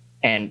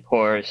and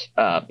pours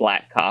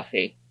black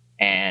coffee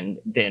and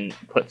then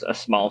puts a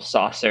small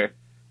saucer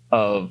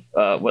of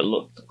what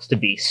looks to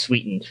be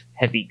sweetened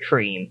heavy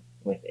cream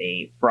with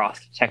a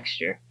froth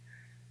texture.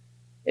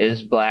 It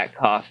is black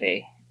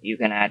coffee. You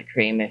can add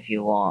cream if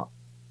you want.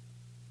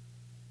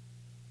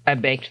 I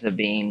baked the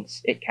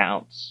beans. It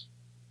counts.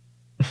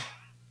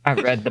 I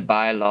read the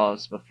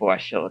bylaws before I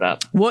showed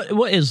up.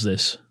 What is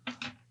this?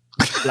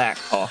 Black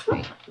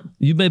coffee.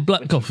 You made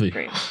black coffee?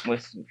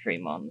 With some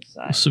cream on the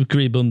side. Some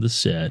cream on the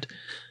side.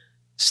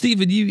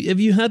 Stephen, have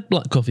you had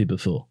black coffee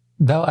before?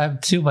 No, I'm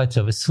too much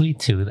of a sweet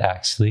tooth,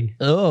 actually.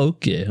 Oh,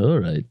 okay. All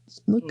right.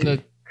 Okay.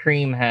 The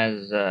cream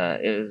is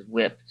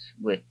whipped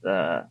with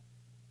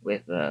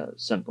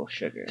simple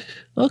sugar.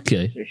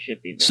 Okay. There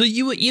should be. So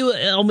you.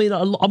 I mean,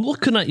 I'm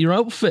looking at your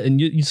outfit,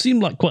 and you seem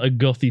like quite a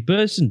gothy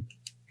person.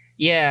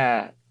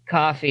 Yeah,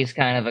 coffee is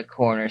kind of a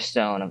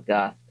cornerstone of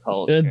goth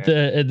culture.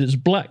 And it's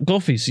black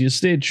coffee, so you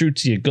stayed true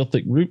to your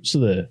gothic roots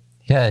there.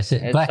 Yes,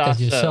 black as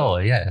your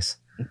soul. Yes.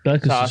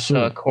 It's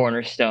also a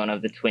cornerstone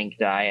of the twink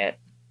diet.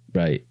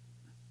 Right.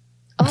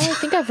 Oh, I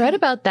think I've read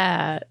about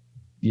that.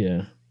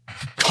 Yeah.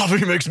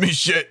 Coffee makes me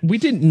shit. We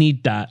didn't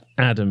need that,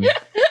 Adam. We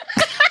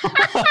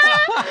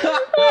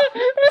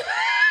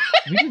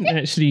didn't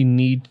actually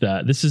need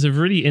that. This is a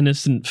really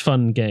innocent,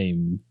 fun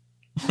game.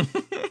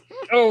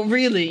 Oh,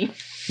 really?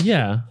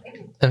 Yeah.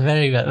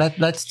 Very well.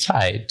 Let's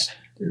try it.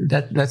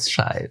 Let's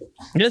try it.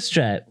 Let's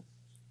try it.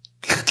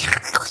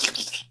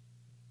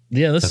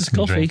 Yeah, this is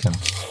coffee.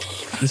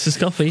 This is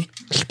coffee.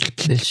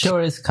 It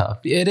sure is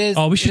coffee. It is.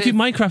 Oh, we should do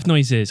Minecraft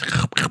noises.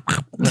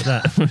 Like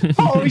that.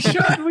 Oh, we should.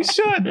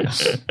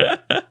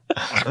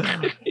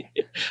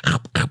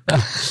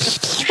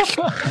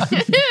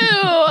 Ew,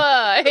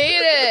 I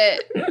hate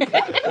it.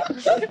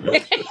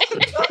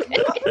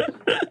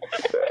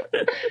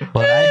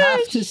 Well,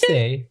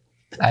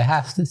 I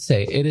have to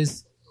say, it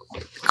is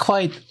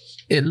quite.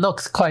 It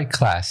looks quite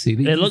classy.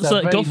 It looks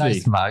like very coffee.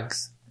 Nice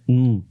mugs.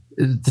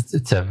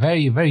 It's a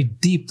very, very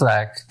deep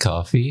black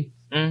coffee.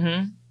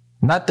 Mm-hmm.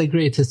 Not the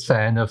greatest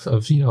fan of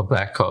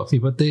black coffee,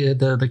 but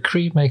the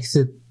cream makes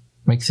it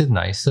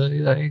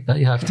nicer. I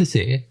have to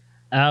say.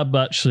 I'm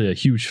actually a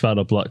huge fan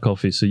of black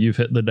coffee, so you've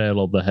hit the nail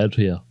on the head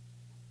here.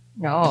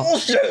 Oh,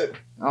 bullshit!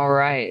 All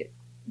right,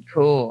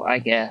 cool. I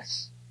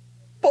guess.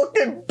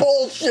 Fucking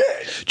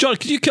bullshit. John,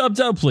 can you calm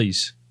down,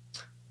 please?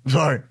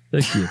 Sorry.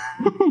 Thank you.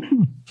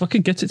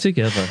 Fucking get it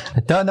together. I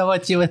don't know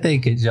what you were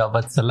thinking, John,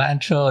 but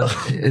cilantro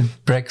and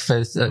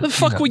breakfast. The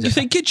fuck were you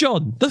thinking,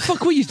 John? The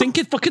fuck were you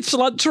thinking, fucking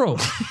cilantro?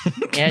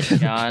 Yeah,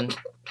 John.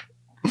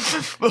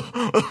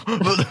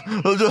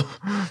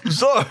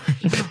 Sorry.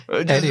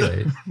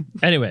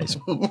 Anyways.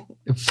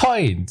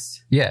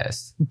 Points.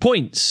 Yes.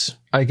 Points.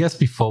 I guess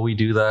before we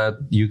do that,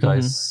 you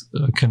guys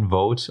can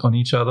vote on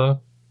each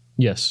other.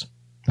 Yes.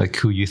 Like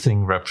who you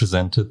think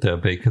represented their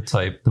baker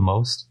type the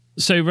most.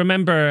 So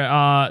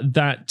remember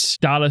that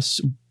Dallas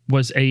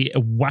was a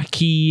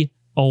wacky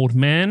old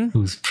man.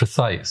 Who's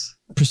precise.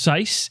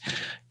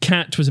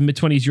 Kat was a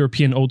mid-20s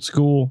European old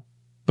school,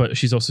 but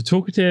she's also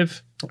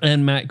talkative.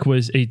 And Mac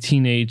was a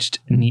teenaged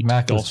neat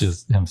Mac goth. was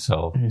just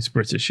himself. He's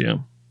British, yeah.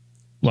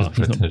 Well,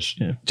 just British.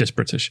 Just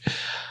British.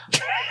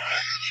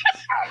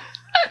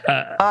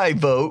 I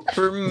vote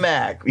for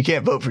Mac. You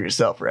can't vote for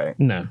yourself, right?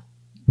 No.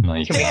 No,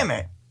 you Damn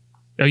it.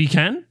 Oh, you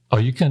can? Oh,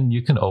 you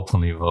can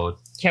openly vote.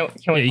 Can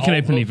we? you can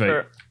openly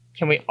vote.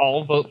 Can we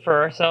all vote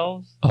for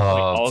ourselves? Can we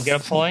all get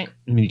a point?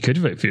 I mean, you could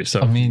vote for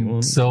yourself. I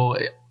mean, so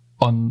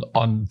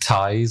on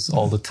ties,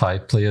 all the tie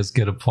players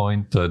get a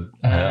point, but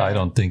I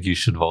don't think you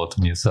should vote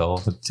on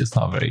yourself. It's just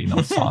not very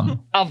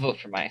fun. I'll vote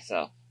for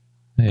myself.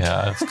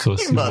 Yeah, of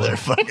course you would.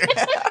 Motherfucker.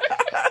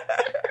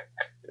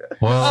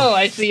 Well,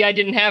 I see. I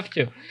didn't have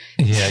to.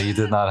 yeah, you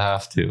did not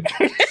have to.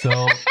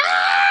 So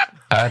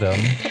Adam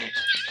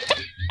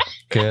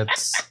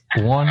gets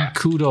 1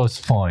 kudos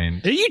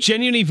point. Are you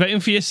genuinely voting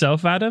for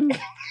yourself, Adam?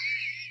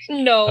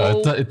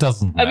 No. It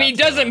doesn't matter. I mean, it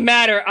doesn't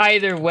matter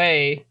either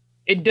way.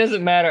 It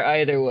doesn't matter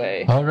either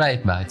way. All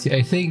right, Matthew.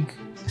 I think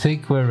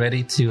we're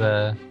ready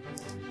to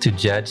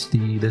judge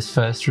this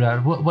first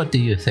round. What do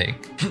you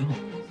think?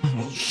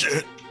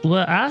 Shit.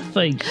 Well, I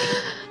think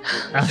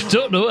I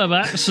don't know.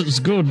 My accent's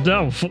going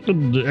down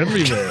fucking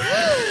everywhere.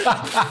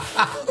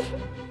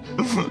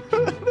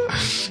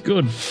 It's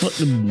going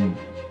fucking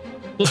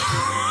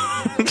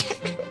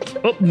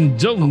up and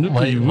down.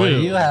 Well,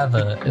 you have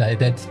an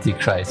identity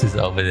crisis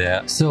over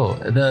there. So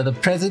the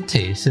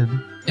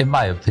presentation, in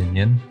my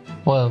opinion,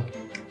 well,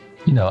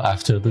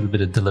 after a little bit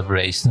of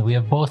deliberation, we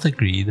have both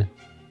agreed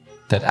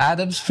that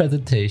Adam's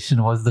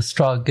presentation was the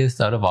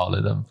strongest out of all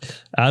of them.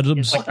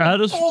 Adam's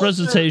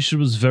presentation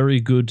was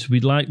very good. We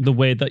liked the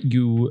way that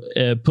you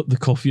put the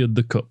coffee in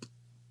the cup.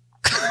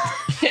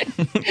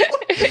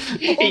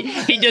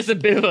 he does a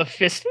bit of a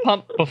fist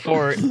pump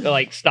before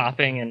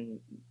stopping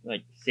and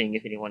seeing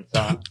if anyone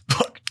saw.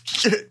 Fuck.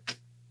 Shit.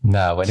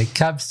 Now, when it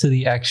comes to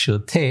the actual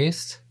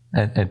taste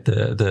and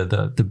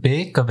the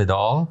bake of it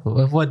all,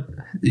 what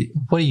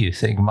do you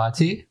think,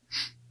 Marty?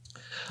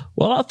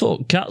 Well, I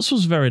thought Kat's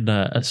was very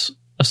nice.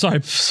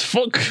 Sorry,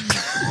 fuck.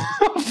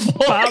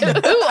 Who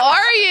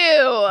are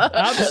you?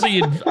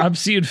 I'm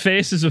seeing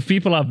faces of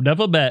people I've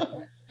never met.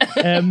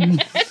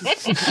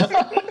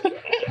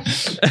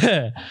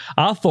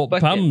 I thought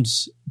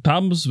Pam's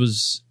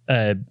was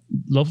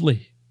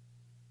lovely.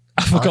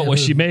 I forgot what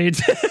she made.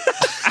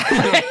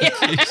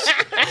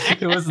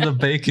 It was the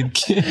bacon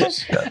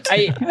quiche.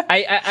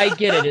 I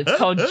get it. It's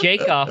called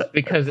Jake Off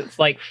because it's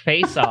like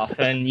Face Off,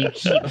 and you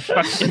keep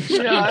fucking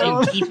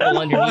changing people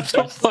underneath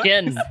your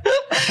skin.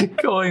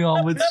 Going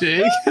on with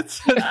Jake.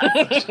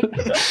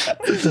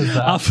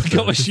 I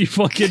forgot what she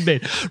fucking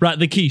made. Right,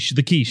 the quiche.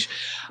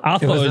 I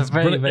thought it was a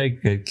very, very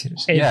good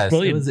quiche. Yes,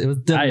 brilliant. It was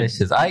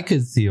delicious. I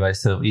could see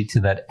myself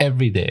eating that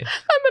every day.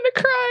 I'm gonna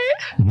cry.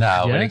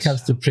 Now, when it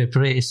comes to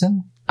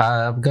preparation,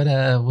 we're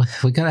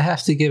gonna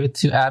have to give it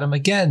to Adam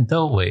again,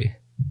 don't we?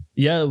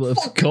 Yeah, of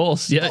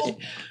course. Yeah,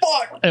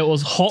 Fuck. it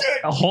was hot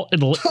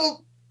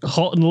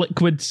and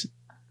liquid.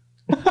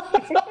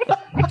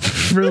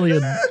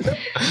 Brilliant.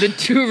 The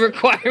 2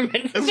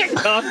 requirements are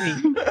coffee.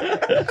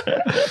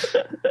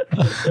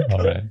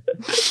 All right.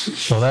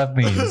 So that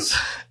means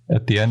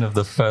at the end of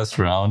the first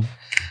round,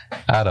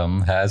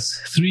 Adam has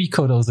 3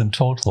 kudos in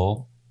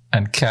total,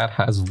 and Kat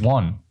has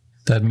 1.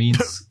 That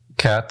means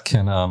Kat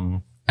can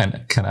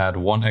add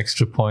 1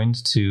 extra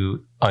point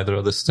to either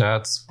of the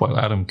stats, while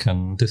Adam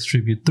can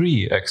distribute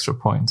 3 extra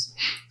points.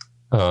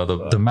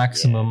 The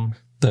maximum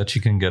that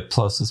you can get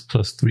plus is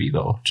 +3,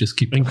 though. Just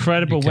keep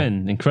incredible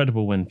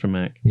win from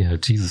Mac. Yeah,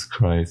 Jesus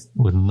Christ,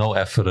 with no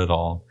effort at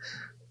all.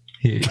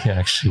 He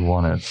actually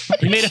won it.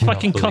 He made a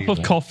fucking cup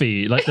of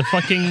coffee, like the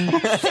fucking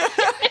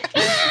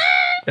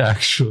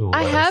actual.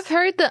 I have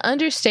heard that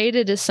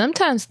understated is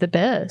sometimes the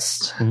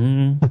best.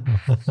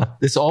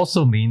 This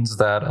also means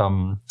that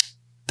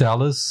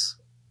Dallas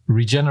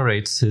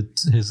regenerates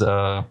his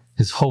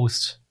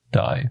host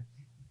die.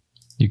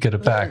 You get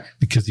it back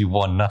because you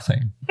won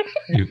nothing.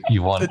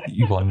 You won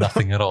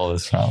nothing at all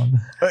this round.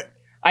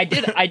 I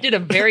did a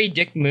very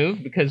dick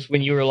move because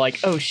when you were like,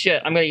 "Oh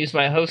shit, I'm gonna use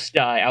my host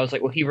die," I was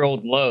like, "Well, he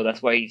rolled low,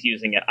 that's why he's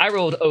using it." I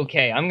rolled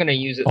okay. I'm gonna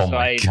use it, Oh so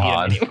my I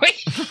God. beat him anyway.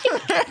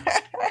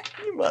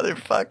 You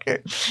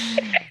motherfucker.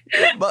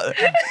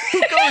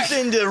 Who goes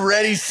into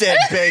ready, set,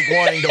 bake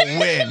wanting to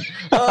win?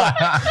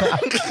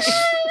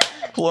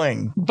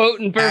 Playing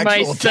Voting for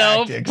actual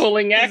myself, tactics.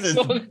 pulling This is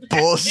actual.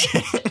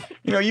 bullshit.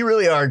 You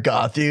really are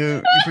goth.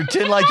 You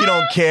pretend like you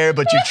don't care,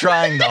 but you're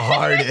trying the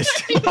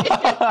hardest.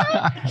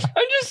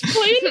 I'm just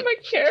playing to my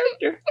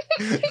character.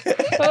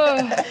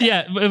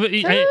 Yeah,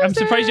 I'm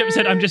surprised you haven't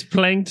said I'm just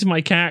playing to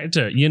my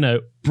character.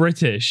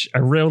 British,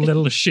 a real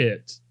little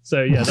shit.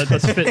 So yeah, that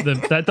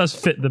does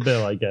fit the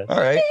bill, I guess. All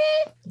right.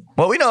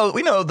 Well, we know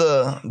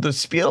the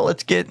spiel.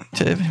 Let's get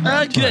to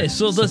Okay,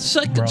 so the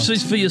second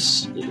choice for your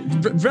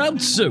round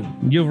 2.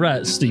 You're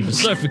right, Steven.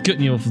 Sorry for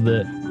cutting you off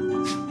there.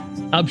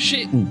 I'm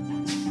shitting.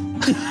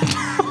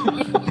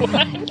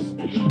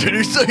 Did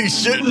he say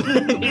shitting?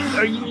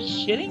 Are you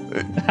shitting?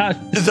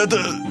 Is that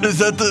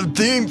the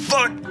theme?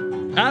 Fuck.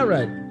 All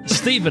right,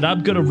 Steven.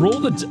 I'm gonna roll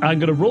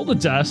the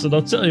dice, and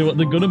I'll tell you what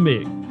they're gonna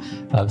make.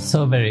 I'm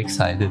so very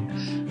excited.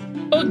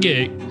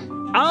 Okay,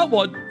 I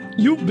want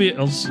you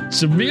Beatles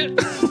to make.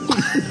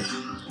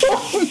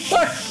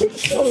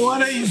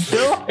 What are you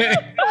doing?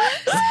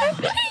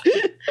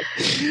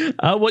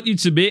 I want you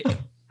to make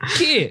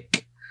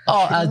cake.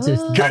 Oh, I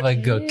just love a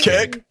good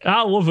cake.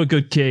 I love a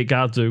good cake.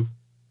 I do.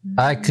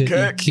 I could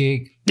eat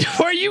cake.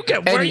 Where are you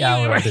going? Where are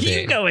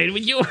you going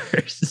with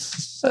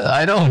yours?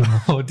 I don't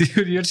know,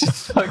 dude. You're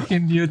just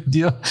fucking you're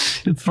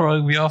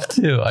throwing me off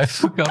too. I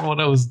forgot what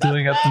I was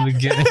doing at the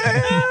beginning.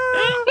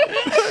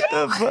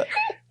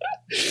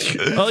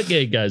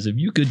 Okay, guys, if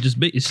you could just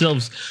make us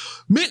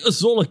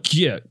all a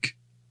cake.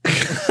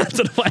 That's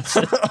what I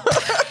said.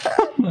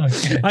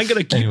 Okay. I'm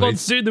gonna keep on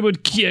saying the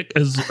word cake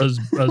as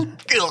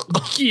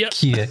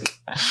Cake.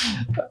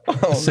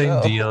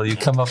 Same deal. You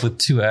come up with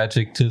 2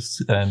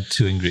 adjectives and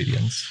 2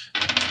 ingredients.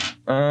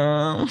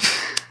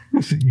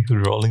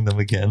 You're rolling them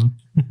again.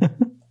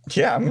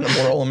 Yeah, I'm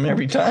gonna roll them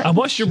every time. And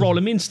whilst you're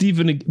rolling, me and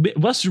Stephen are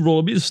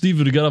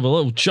gonna have a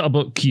little chat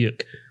about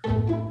cake.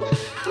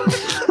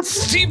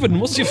 Stephen,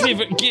 what's your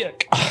favourite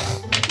cake?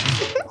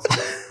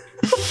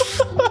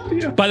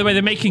 By the way,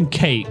 they're making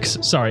cakes.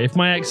 Sorry, if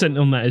my accent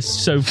on that is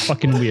so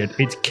fucking weird.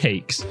 It's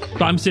cakes.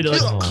 But I'm saying it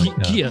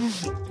like cake.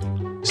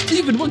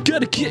 Stephen, what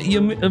kind of cake?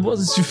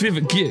 What's your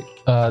favourite cake?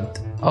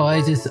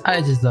 I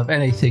just love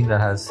anything that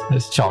has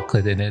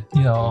chocolate in it.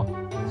 You know,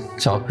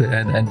 chocolate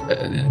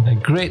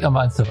and great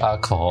amounts of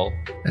alcohol.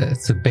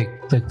 It's a big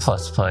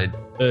plus point.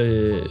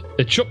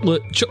 A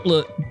chocolate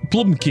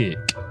plum cake.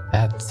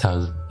 That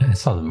sounds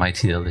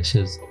mighty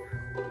delicious.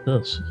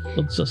 That's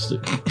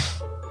fantastic.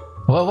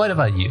 Well, what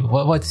about you?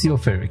 What's your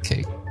favorite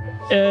cake?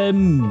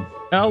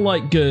 I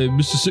like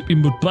Mississippi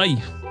mud pie.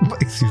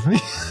 Excuse me.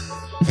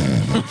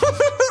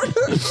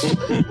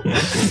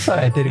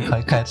 Sorry, I didn't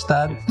quite catch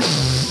that.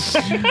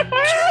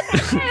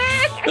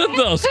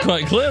 That was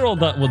quite clear on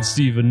that one,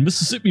 Stephen.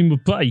 Mississippi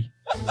mud pie.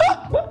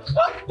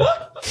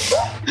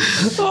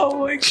 Oh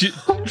my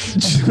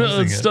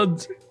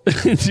god!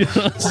 Do you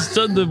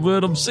understand the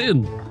word I'm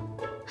saying?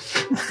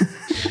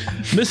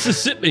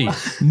 Mississippi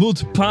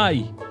mud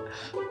pie.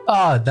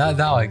 Oh,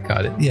 now I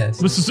got it.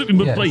 Yes. Mississippi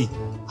mud pie.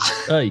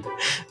 Hey.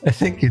 I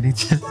think you need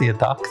to see a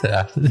doctor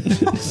after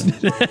this.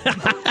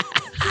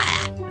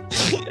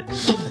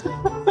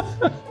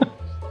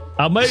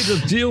 I made a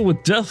deal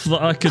with death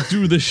that I could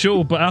do the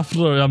show, but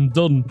after I'm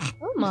done.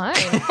 Oh my.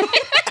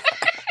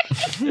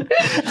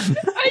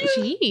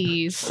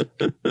 Jeez.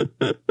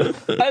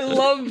 I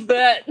love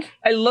that.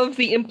 I love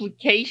the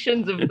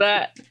implications of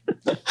that.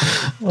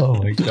 Oh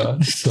my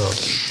god. So,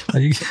 are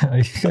you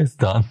guys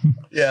done?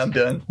 Yeah, I'm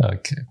done.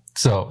 Okay.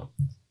 So,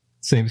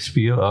 same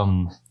spiel.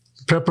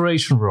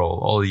 Preparation roll.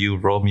 All you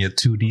roll me a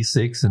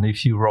 2d6, and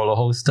if you roll a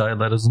host die,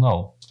 let us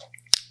know.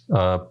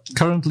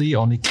 Currently,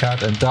 only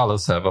Kat and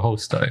Dallas have a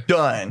host die.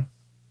 Done.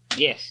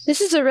 Yes. This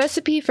is a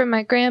recipe from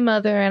my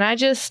grandmother, and I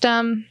just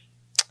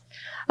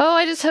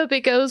I just hope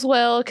it goes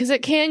well, because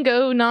it can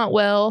go not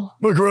well.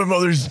 My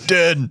grandmother's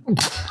dead.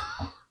 It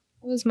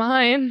was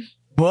mine.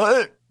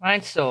 What?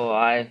 Mine's still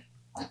alive.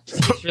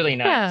 She's really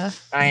nice. Yeah.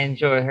 I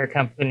enjoy her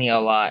company a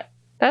lot.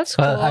 That's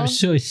cool. Well, I'm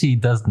sure she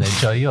doesn't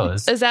enjoy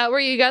yours. Is that where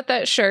you got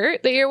that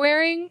shirt that you're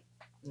wearing?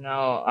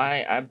 No,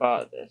 I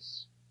bought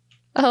this.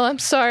 Oh, I'm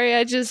sorry.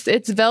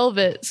 It's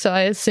velvet, so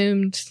I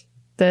assumed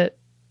that.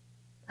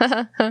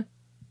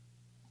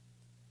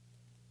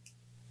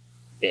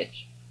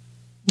 Bitch.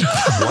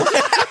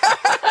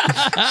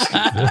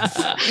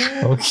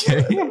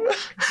 Okay.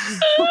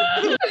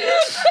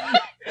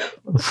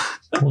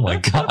 Oh my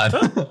god.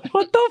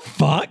 What the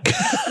fuck?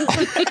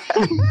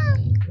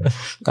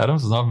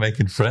 Adam's not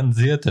making friends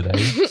here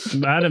today.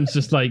 Adam's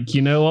just like,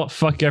 you know what?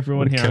 Fuck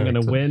everyone here. I'm going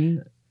to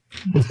win.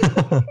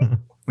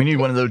 We need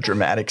one of those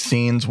dramatic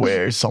scenes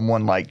where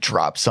someone like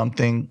drops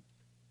something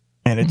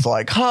and it's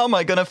like, how am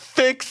I going to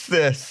fix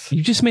this?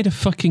 You just made a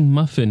fucking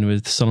muffin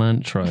with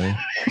cilantro.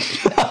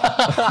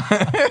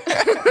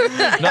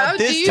 Not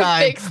this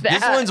time. Fix that?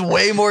 This one's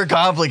way more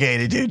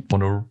complicated, dude.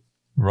 Want to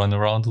run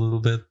around a little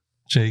bit,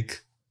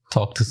 Jake?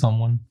 Talk to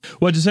someone?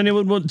 Well, does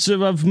anyone want to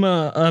have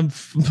I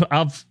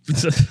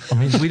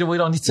mean, we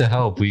don't need to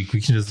help. We can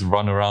just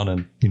run around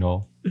and,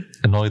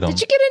 annoy them.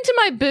 Did you get into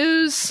my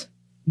booze?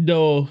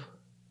 No.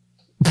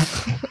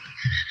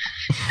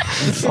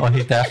 Oh,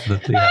 he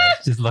definitely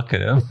has. Just look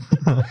at him.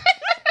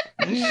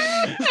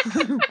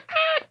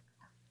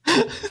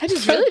 I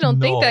just really don't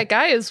think that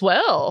guy is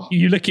well.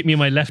 You look at me,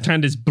 my left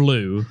hand is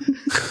blue.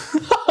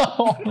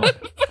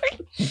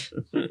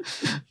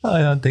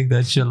 I don't think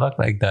that should look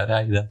like that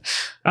either.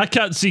 I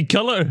can't see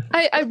color.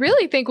 I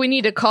really think we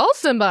need to call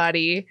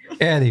somebody.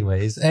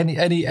 Anyways,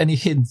 any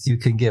hints you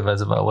can give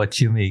us about what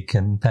you make,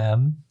 and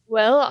Pam?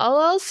 Well, all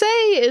I'll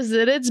say is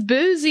that it's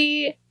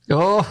boozy.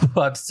 Oh,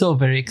 I'm so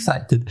very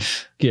excited.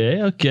 Okay.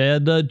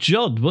 And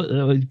John,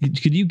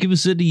 could you give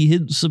us any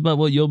hints about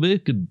what you're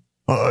making?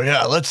 Oh,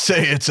 yeah, let's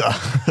say it's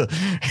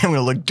I'm going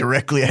to look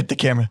directly at the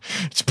camera.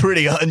 It's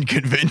pretty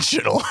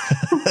unconventional.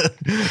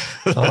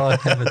 Oh,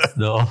 heavens,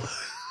 no.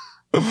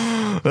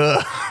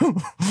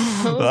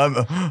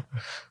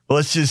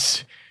 Let's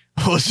just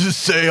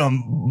say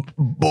I'm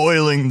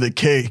boiling the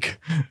cake.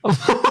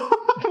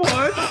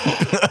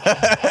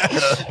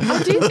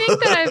 I do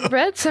think that I've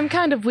read some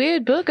kind of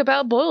weird book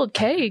about boiled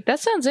cake. That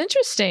sounds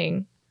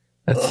interesting.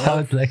 That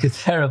sounds like a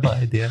terrible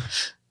idea.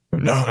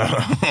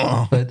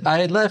 No. But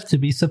I'd love to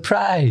be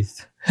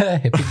surprised.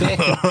 Happy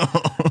bacon.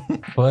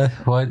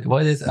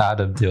 What is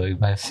Adam doing?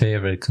 My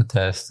favorite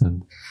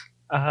contestant.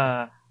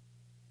 I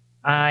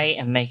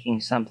am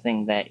making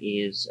something that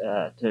is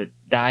to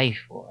die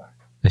for.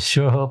 I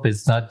sure hope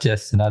it's not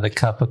just another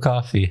cup of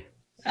coffee.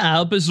 I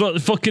hope it's not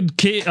fucking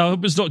cake. I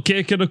hope it's not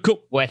cake in a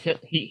cup.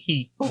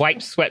 He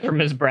wipes sweat from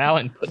his brow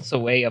and puts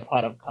away a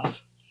pot of coffee.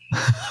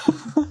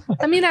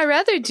 I mean, I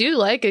rather do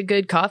like a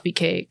good coffee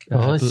cake.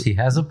 Oh, she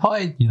has a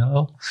point, you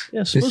know.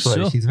 Yeah, I suppose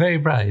so. She's very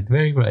bright,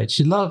 very bright.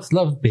 She loves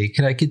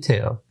bacon, I can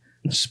tell.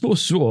 I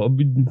suppose so. I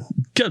mean,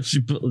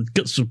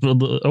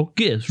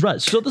 okay,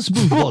 right. So let's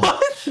move on.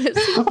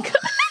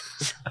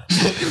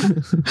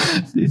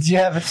 Did you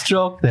have a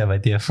stroke there, my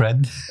dear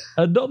friend?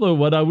 Another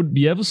one. I wouldn't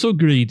be ever so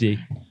greedy.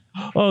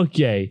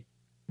 Okay.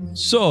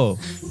 So,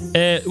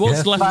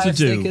 what's left to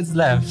do? 5 seconds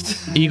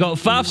left. You got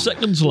 5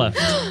 seconds left.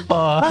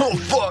 4,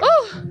 Fuck.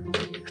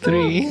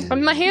 3,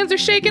 My hands are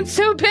shaking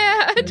so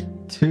bad.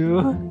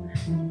 2,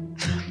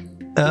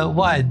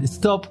 1.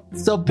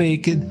 Stop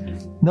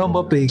bacon. No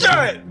more bacon.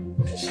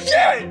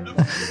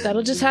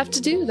 That'll just have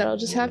to do.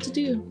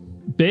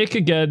 Bake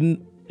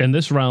again in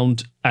this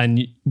round, and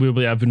we'll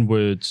be having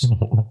words.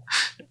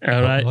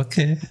 All right.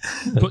 Okay.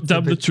 Put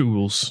down the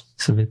tools.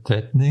 It's a bit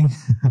threatening.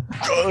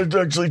 God,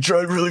 I actually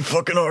tried really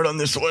fucking hard on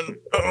this one.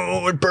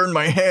 Oh, I burned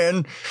my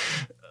hand.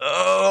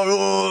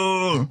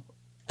 Oh.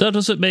 That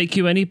doesn't make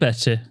you any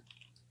better.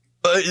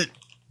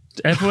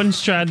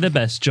 Everyone's trying their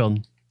best,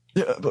 John.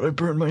 Yeah, but I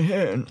burned my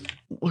hand.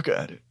 Look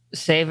at it.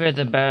 Savor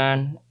the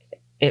burn.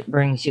 It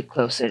brings you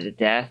closer to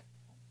death.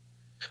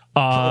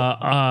 We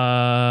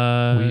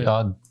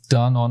are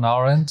done on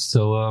our end,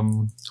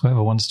 so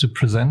whoever wants to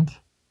present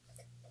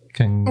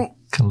can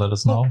let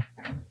us know.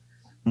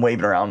 I'm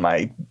waving around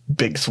my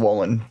big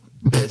swollen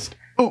fist.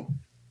 Oh.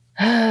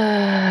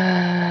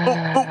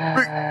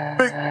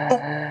 Big.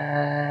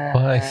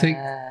 Well, I think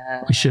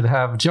we should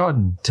have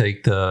John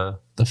take the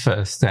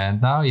first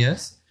stand now,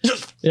 yes?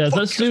 Yeah,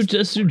 let's do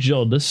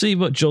John. Let's see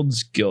what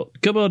John's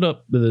got. Come on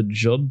up with it,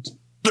 John.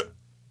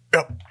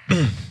 Yep.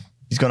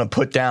 He's going to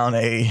put down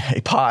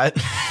a pot.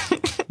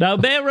 Now,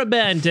 bear in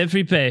mind,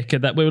 every baker,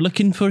 that we're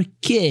looking for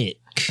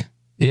cake.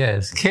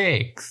 Yes,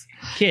 cakes.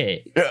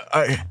 Cake.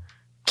 Yeah,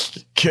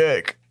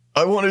 cake.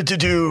 I wanted to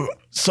do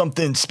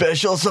something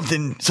special,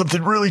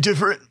 something really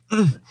different.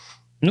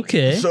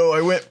 Okay. So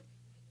I went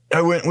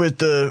with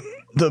the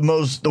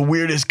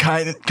weirdest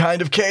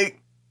kind of cake.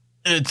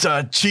 It's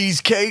a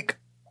cheesecake.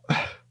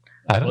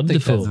 I don't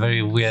think that's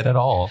very weird at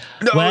all.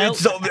 No, well,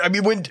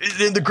 when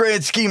in the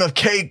grand scheme of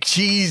cake,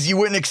 cheese, you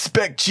wouldn't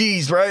expect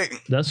cheese, right?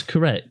 That's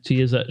correct.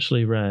 He is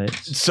actually right.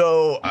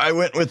 So I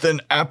went with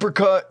an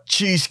apricot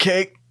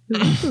cheesecake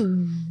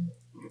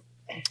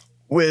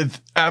with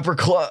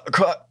apricot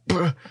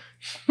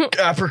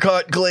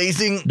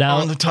glazing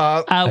on the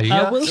top.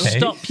 I will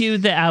stop you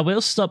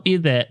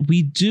there.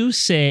 We do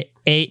say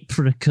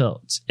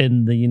apricot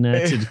in the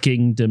United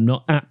Kingdom,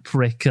 not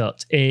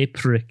apricot.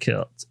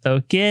 Apricot.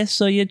 Okay,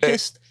 so you're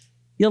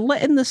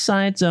letting the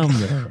sides on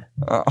there.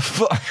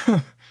 Fuck.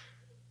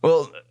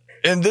 Well,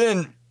 and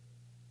then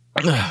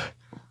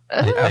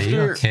Are you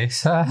okay,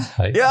 sir?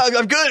 yeah,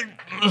 I'm good.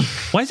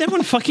 Why is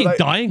everyone fucking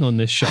dying on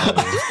this show?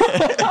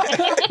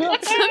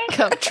 It's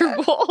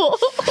uncomfortable.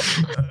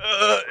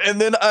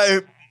 And then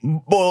I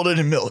boiled it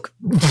in milk.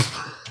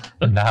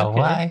 Now,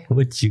 why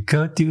would you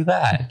go do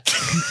that?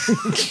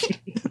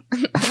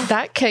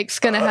 That cake's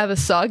gonna have a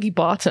soggy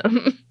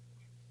bottom.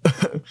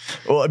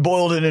 Well, I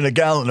boiled it in a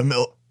gallon of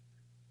milk.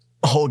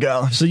 A whole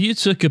gallon. So you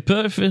took a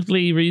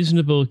perfectly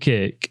reasonable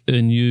cake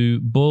and you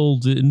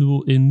boiled it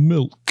in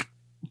milk.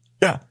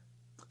 Yeah.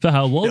 For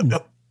how long?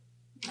 Yep.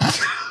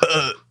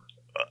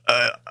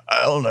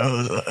 I don't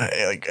know,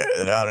 like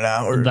about an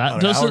hour. That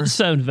doesn't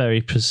sound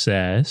very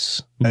precise.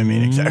 I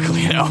mean,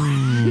 exactly an hour.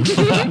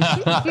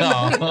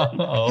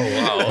 Oh,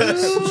 wow.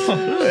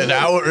 An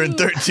hour and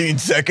 13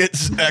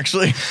 seconds,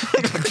 actually.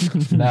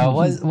 Now,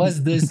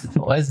 was this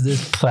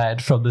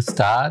planned from the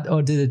start,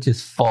 or did it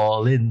just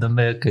fall in the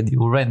milk and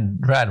you ran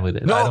with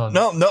it? No.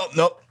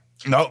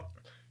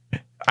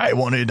 I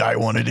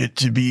wanted it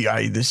to be.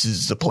 This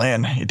is the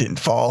plan. It didn't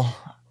fall.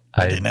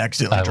 I didn't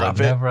accidentally drop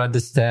it. I will never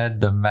understand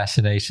the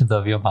machinations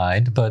of your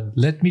mind, but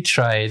let me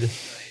try it.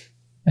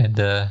 And,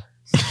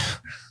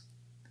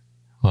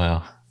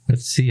 well,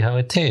 let's see how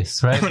it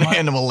tastes, right? I'm going to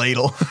hand him a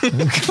ladle.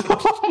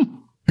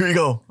 Here you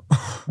go.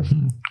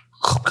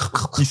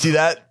 You see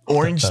that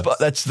orange spot?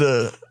 That's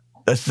the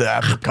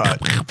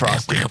apricot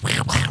frosting.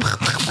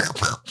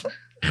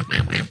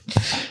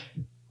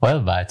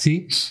 Well,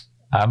 Marty,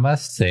 I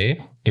must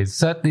say, it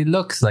certainly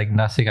looks like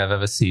nothing I've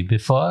ever seen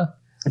before.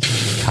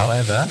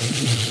 However,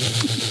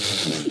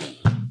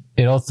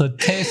 it also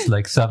tastes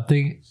like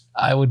something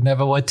I would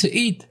never want to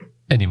eat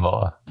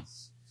anymore.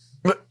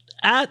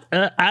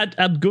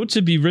 I'm going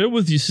to be real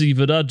with you,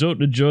 Stephen. I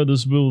don't enjoy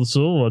this meal at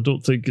all. I don't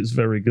think it's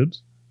very good.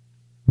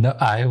 No,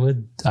 I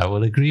will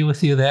agree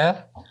with you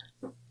there.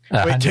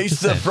 100%. Wait,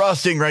 taste the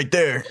frosting right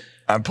there.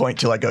 I point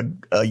to like a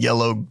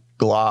yellow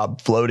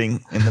glob floating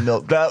in the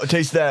milk.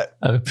 Taste that.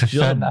 I would prefer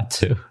John. not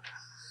to.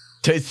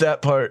 Taste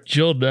that part.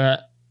 John,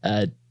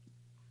 I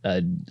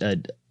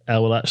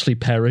will actually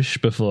perish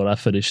before I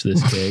finish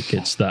this cake.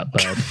 It's that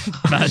bad.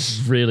 I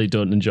really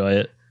don't enjoy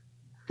it.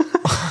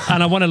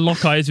 And I want to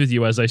lock eyes with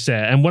you as I say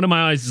it. And one of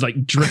my eyes is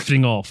like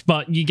drifting off,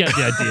 but you get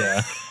the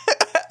idea.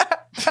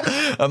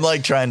 I'm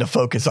like trying to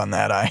focus on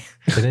that eye.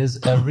 It is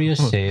a real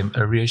shame,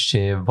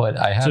 but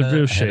I had It's a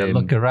real I had a shame.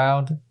 look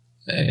around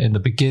in the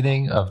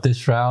beginning of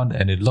this round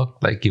and it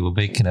looked like you were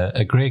making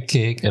a great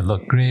cake. It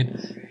looked great.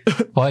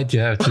 Why'd you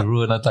have to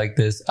ruin it like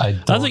this? I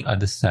don't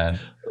understand.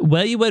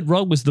 Where you went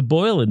wrong was the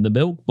boiling, the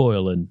milk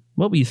boiling.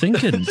 What were you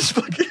thinking?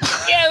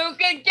 Yeah,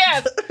 good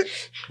guess.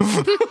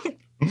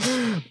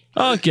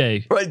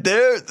 Okay. Right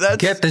there. That's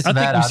Get this I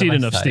man think we've out seen of my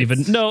enough, sight.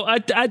 Stephen. No, I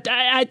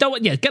don't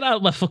want. Yeah, get out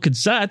of my fucking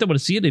sight. I don't want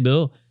to see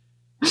anymore.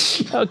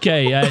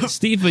 Okay,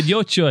 Stephen,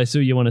 your choice. Who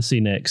you want to see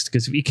next?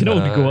 Because you can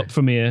only go up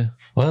from here.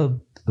 Well,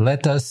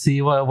 let us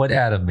see what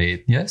Adam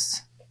made.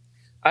 Yes,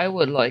 I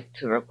would like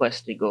to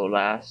request to go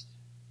last.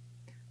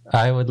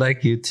 I would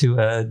like you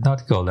to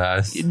not go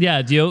last.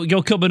 Yeah,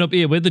 you're coming up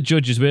here. We're the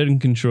judges. We're in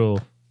control.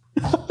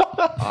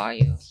 Are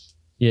you?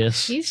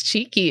 Yes. He's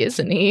cheeky,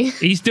 isn't he?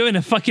 He's doing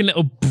a fucking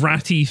little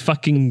bratty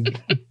fucking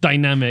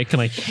dynamic,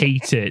 and I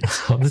hate it.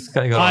 Oh, this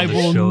guy got I on the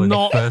will show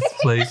not- in the first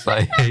place.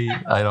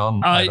 I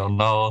don't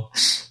know.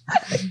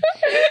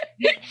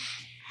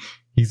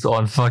 He's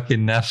on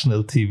fucking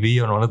national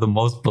TV on one of the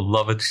most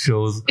beloved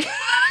shows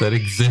that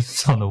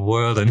exists on the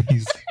world, and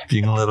he's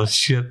being a little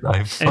shit.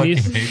 I fucking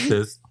hate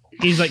this.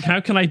 He's like, how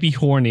can I be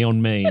horny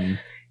on Maine?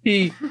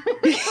 He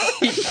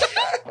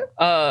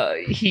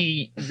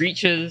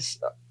reaches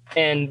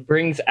and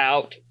brings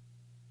out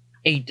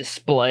a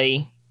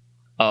display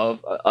of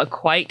a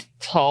quite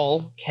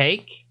tall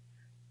cake,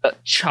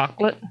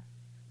 chocolate,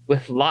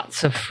 with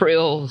lots of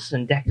frills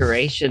and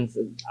decorations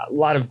and a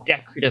lot of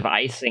decorative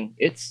icing.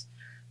 It's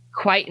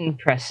quite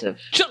impressive.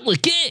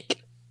 Chocolate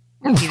cake!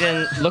 He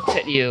then looks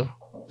at you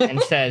and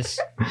says,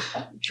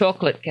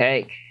 "Chocolate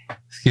cake.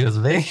 Excuse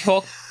me.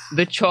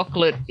 The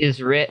chocolate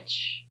is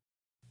rich."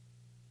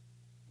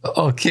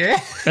 Okay.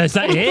 Is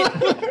that it?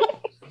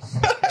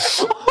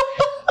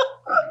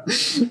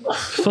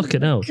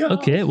 Fucking hell.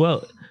 Okay,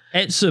 well,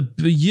 it's a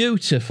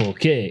beautiful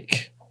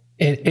cake.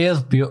 It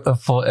is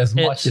beautiful as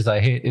much as I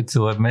hate it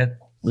to admit.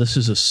 This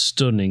is a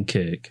stunning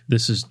cake.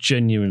 This is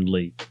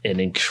genuinely an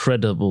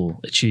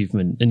incredible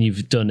achievement. And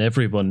you've done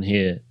everyone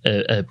here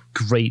a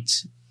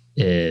great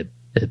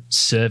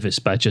service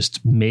by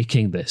just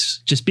making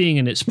this. Just being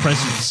in its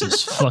presence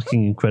is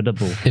fucking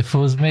incredible. If it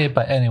was made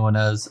by anyone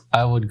else,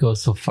 I would go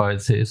so far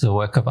as say it's a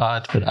work of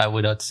art, but I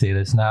would not say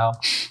this now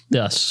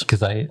Yes.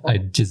 because I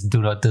just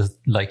do not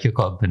like your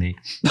company.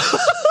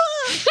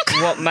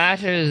 What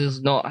matters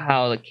is not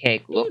how the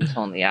cake looks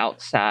on the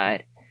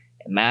outside.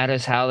 It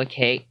matters how the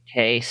cake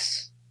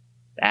tastes.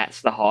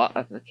 That's the heart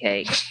of the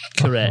cake.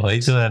 Correct. Oh,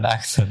 he's doing an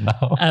accent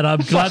now. And I'm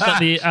glad that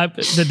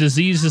the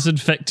disease has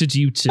infected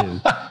you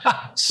too.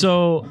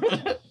 So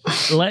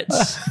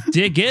let's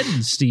dig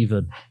in,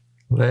 Stephen.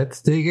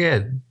 Let's dig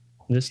in.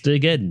 Let's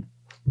dig in.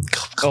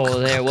 Oh,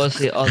 there was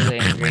the other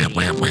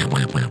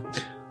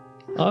ingredient.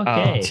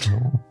 Okay.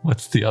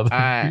 What's the other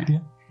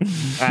ingredient?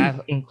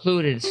 I've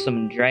included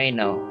some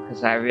Drano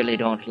because I really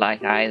don't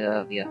like either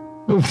of you.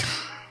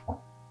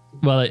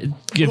 Well, it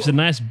gives a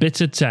nice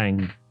bitter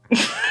tang.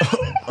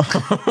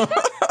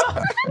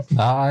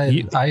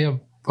 I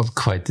am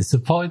quite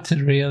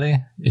disappointed,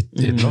 really.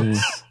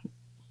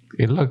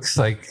 It looks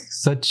like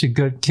such a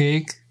good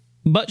cake.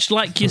 Much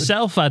like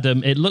yourself,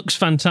 Adam, it looks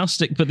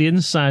fantastic, but the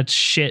inside's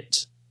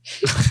shit.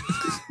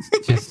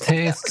 Just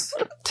tastes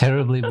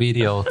terribly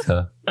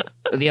mediocre.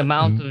 The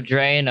amount of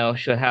Drano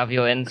should have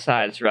your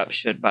insides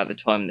ruptured by the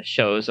time the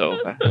show's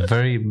over. A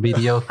very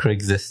mediocre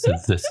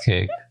existence, this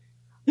cake.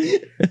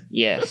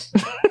 Yes.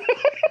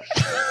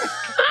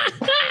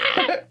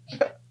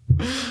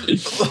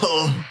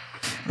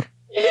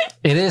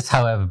 It is,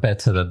 however,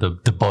 better than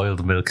the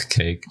boiled milk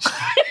cake.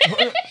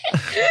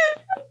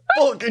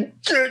 fucking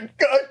shit.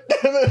 God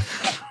damn it.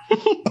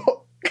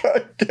 Oh,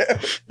 God damn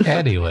it.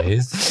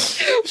 Anyways,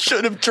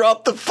 Should have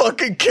dropped the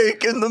fucking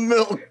cake in the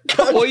milk.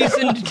 God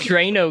Poisoned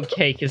Drano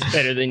cake is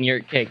better than your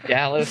cake,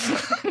 Dallas.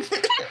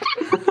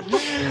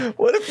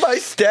 What if my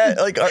stat,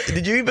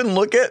 did you even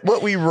look at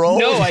what we rolled?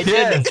 No, I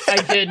didn't. I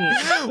didn't.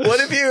 What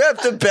if you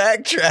have to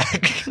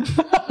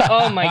backtrack?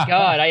 Oh my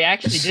god, I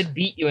actually did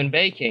beat you in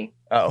baking.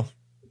 Oh.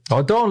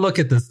 oh, don't look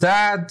at the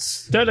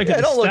stats. Don't look Yeah, at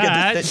the don't look stats.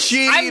 at this.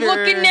 Cheater. I'm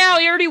looking now.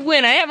 You already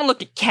win. I haven't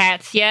looked at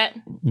cats yet.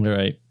 All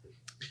right.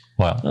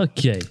 Well,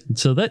 Okay.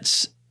 So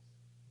let's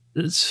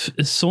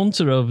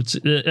saunter over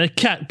to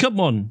Cat. Come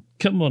on.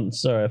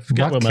 Sorry, I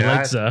forgot What where my cat?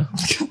 legs are.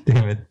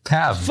 damn it,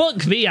 Pam.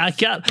 Fuck me, I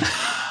can't.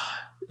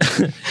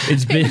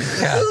 It's been.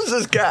 Who's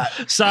this guy?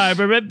 Sorry, I'm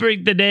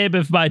remembering the name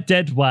of my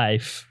dead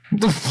wife.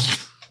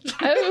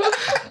 Oh,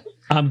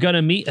 I'm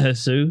gonna meet her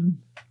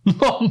soon.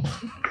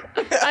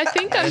 I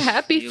think I'm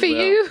happy you for will.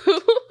 you.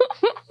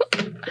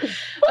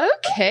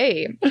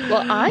 Okay.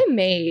 Well, I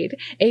made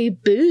a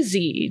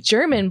boozy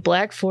German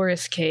Black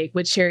Forest cake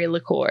with cherry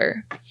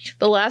liqueur.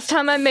 The last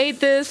time I made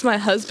this, my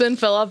husband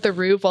fell off the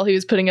roof while he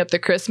was putting up the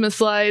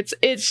Christmas lights.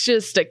 It's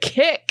just a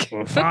kick.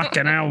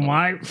 Fucking hell,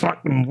 mate.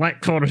 Fucking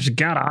Black Forest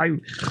ghetto.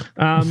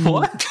 What?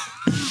 What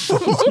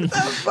the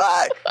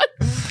fuck?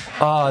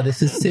 Oh,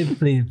 this is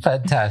simply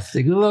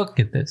fantastic. Look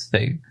at this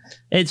thing.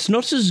 It's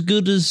not as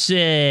good as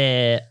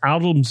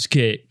Adam's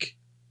cake.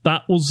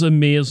 That was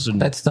amazing.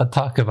 Let's not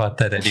talk about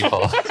that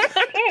anymore.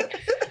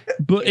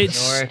 But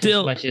it's Ignore it still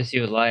as much as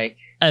you like.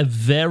 a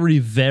very,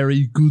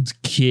 very good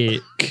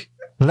cake.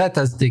 Let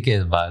us dig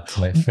in, Matt,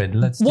 my friend.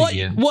 Let's dig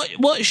in.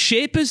 What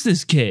shape is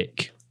this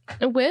cake?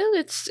 Well,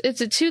 it's a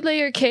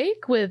 2-layer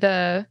cake with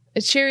a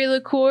cherry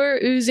liqueur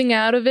oozing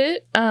out of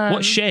it.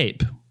 What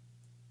shape?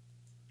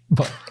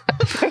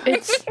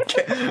 It's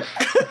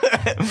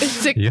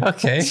You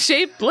okay?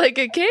 shaped like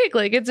a cake.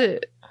 Like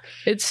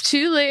it's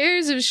 2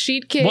 layers of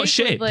sheet cake. What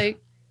shape? With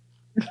like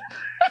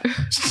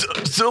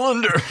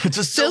Cylinder. It's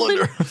a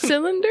cylinder.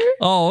 cylinder.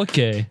 Oh,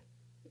 okay.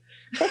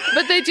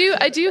 But I do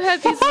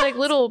have these like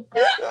little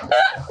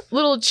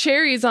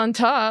cherries on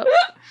top.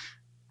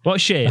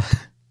 What shape?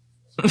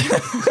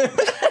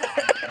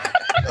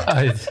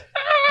 Are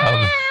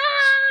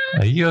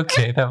you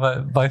okay,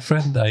 my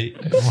friend?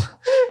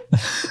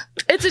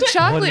 It's a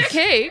chocolate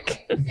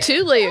cake,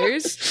 2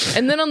 layers,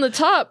 and then on the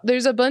top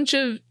there's a bunch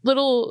of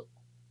little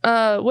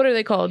what are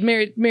they called?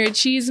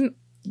 Cheese,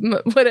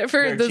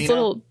 whatever. Those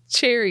little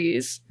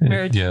cherries.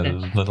 Yeah,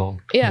 the little.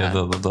 Yeah.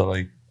 The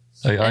like.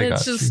 And I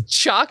it's got just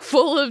chock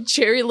full of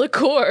cherry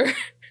liqueur.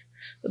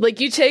 Like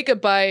you take a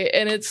bite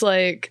and it's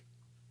like,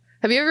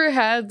 have you ever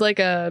had like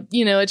a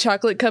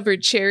chocolate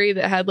covered cherry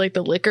that had like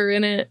the liquor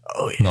in it?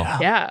 Oh yeah. No.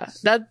 Yeah,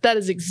 that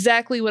is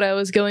exactly what I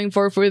was going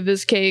for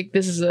this cake.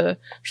 This is a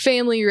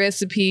family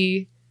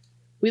recipe.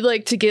 We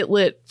like to get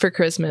lit for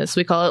Christmas.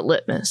 We call it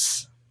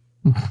litmus.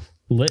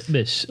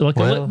 Litmus. Like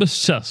a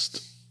litmus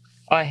test.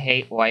 I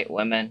hate white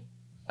women.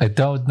 I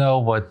don't know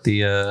what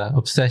the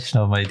obsession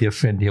of my dear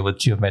friend here with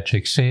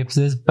geometric shapes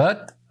is,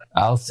 but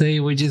I'll say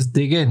we just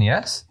dig in,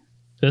 yes?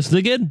 Let's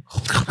dig in.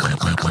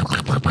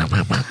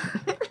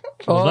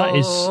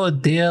 Well, Oh,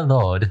 dear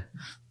Lord.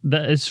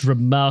 That is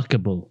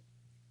remarkable.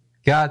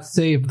 God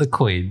save the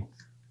Queen.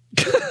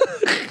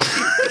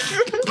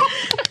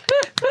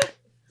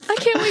 I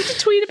can't wait to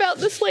tweet about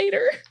this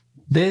later.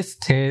 This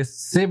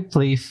tastes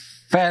simply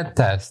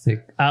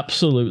fantastic.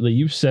 Absolutely,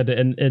 you've said it,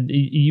 and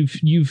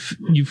you've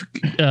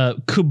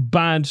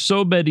combined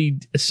so many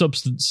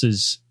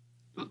substances.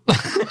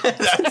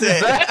 That's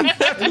it.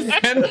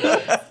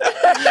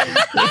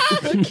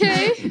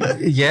 Okay.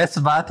 Yes,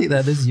 Marty,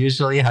 that is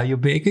usually how you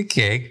bake a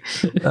cake.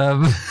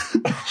 All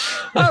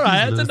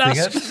right,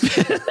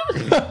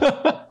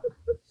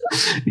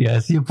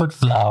 Yes, you put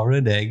flour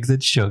and eggs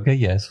and sugar.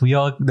 Yes, we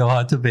all know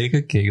how to bake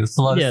a cake. It's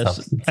a lot of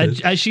substances.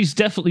 and she's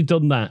definitely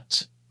done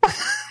that.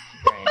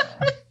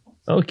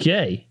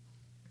 Okay.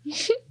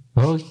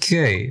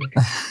 Okay.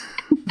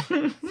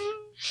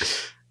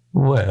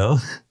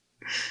 Well,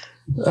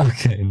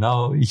 okay,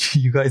 now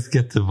you guys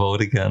get to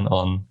vote again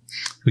on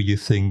who you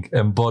think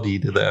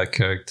embodied their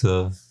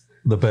character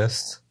the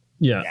best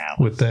Yeah.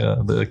 with the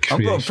I'm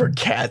creation. going for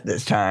Cat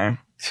this time.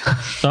 Oh,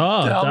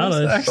 Dallas,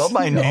 Dallas. You spelled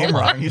my name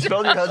wrong. You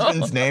spelled your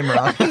husband's name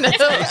wrong. No,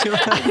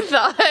 I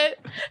thought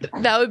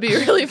that would be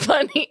really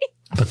funny.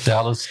 But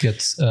Dallas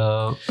gets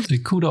the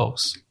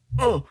kudos.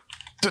 Oh,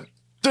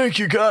 thank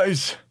you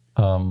guys.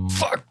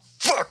 Fuck.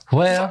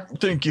 Well,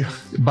 Thank you.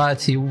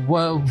 Marty,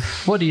 well,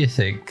 what do you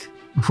think?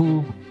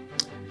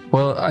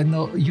 Well, I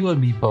know you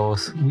and me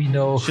both. We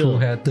know who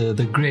had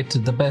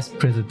the best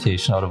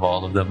presentation out of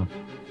all of them.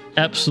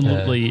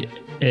 Absolutely.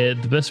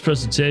 The best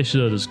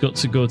presentation has got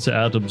to go to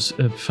Adam's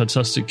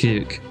fantastic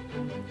cake.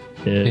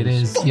 It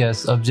is,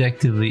 yes,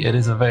 objectively, it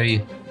is a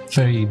very,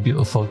 very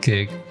beautiful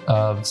cake.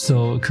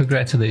 So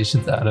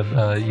congratulations, Adam.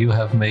 You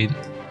have made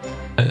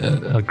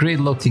a great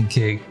looking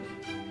cake.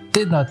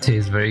 Did not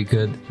taste very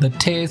good. The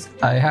taste,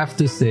 I have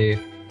to say,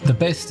 the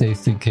best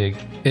tasting cake.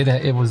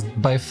 It was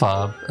by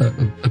far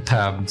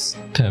Pam's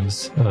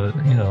That's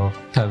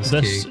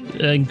cake.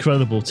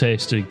 incredible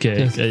tasting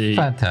cake. Just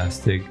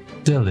fantastic,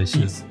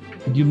 delicious.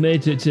 You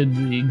made it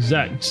in the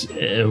exact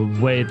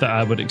way that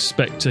I would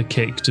expect a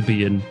cake to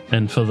be in,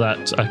 and for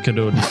that I can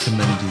only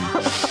commend you.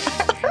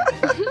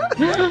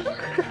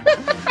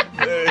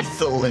 Very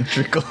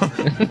cylindrical.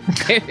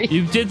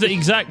 You did the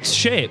exact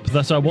shape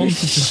that I wanted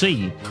to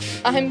see.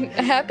 I'm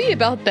happy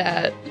about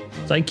that.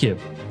 Thank you.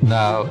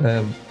 Now,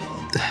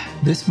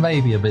 this may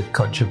be a bit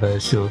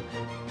controversial,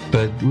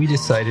 but we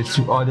decided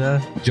to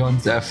honor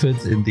John's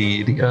efforts in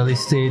the early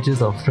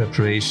stages of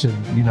preparation.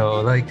 You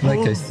know, like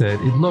I said,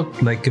 it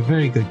looked like a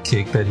very good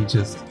cake that he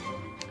just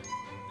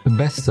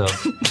messed up.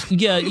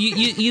 Yeah,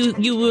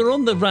 you were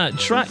on the right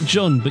track,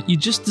 John, but you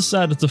just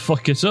decided to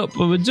fuck it up,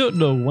 but we don't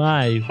know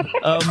why.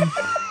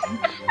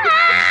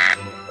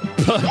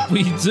 But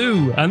we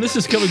do, and this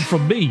is coming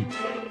from me.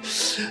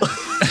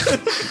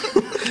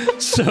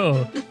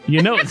 So,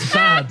 you know it's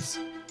bad.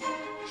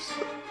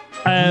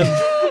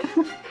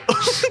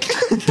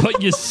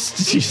 but you're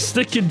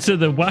sticking to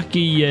the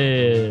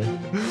wacky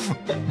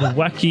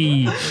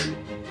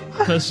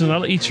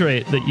personality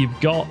trait that you've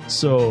got.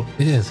 So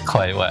It is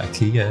quite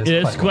wacky. Yeah,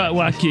 it's quite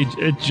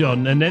wacky,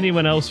 John. And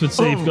anyone else would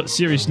say you've got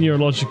serious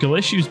neurological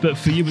issues, but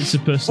for you, it's a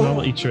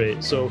personality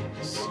trait. So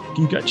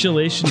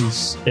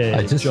congratulations,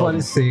 I just John. want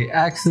to say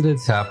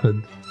accidents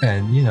happen,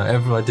 and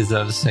everyone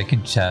deserves a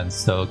second chance.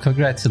 So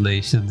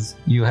congratulations,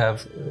 you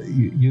have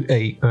you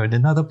earned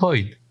another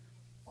point.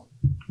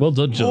 Well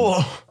done, John.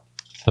 Oh,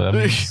 So that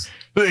means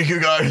thank you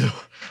guys.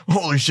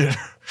 Holy shit.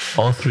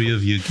 all three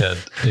of you get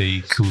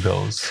a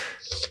kudos,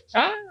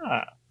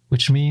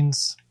 which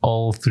means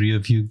all three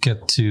of you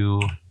get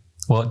to.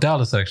 Well,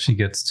 Dallas actually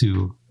gets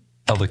to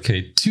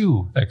allocate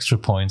 2 extra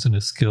points in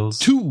his skills.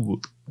 Two.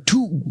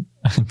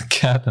 And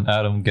Kat and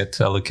Adam get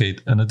to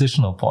allocate an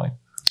additional point,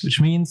 which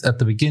means at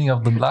the beginning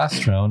of the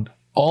last round,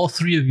 all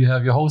three of you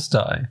have your host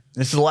die.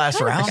 This is the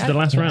last round. This is the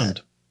last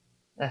round.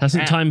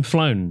 Hasn't time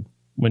flown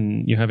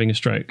when you're having a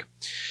stroke?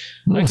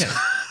 Okay.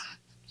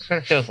 That's what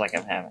it feels like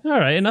I'm having. All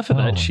right, enough of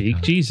that, my Cheek.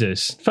 God.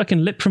 Jesus. Fucking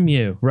lip from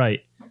you. Right.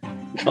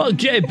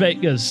 Okay,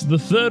 Bakers, the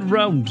third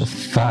round.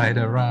 Fight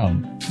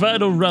around.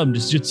 Final round.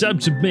 It's your time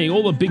to make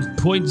all the big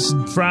points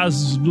and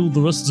phrases and all the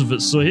rest of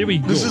it. So here we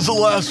go. This is the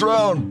last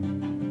round.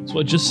 That's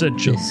what I just said,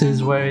 John. This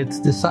is where it's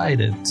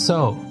decided.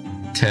 So,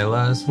 tell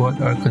us what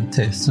our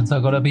contestants are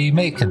going to be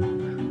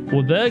making.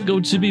 Well, they're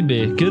going to be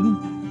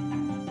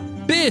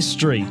making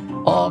pastry.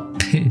 Oh,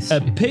 piss. A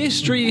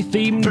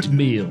pastry-themed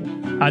meal.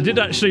 I did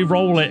actually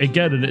roll it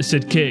again and it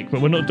said cake,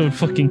 but we're not doing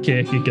fucking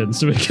cake again,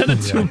 so we're going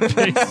to do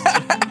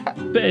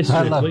pastry.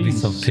 I love me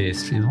please. some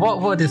pastries.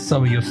 What is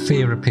some of your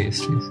favorite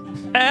pastries?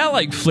 I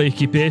like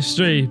flaky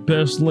pastry,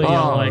 personally.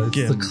 I like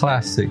it's the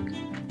classic.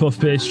 puff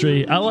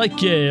pastry. I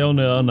like it on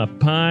a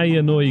pie.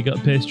 You know, you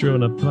got pastry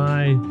on a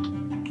pie.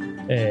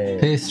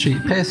 Pastry,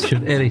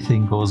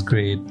 anything goes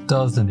great,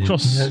 doesn't it?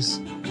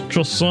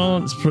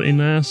 Croissant's pretty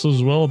nice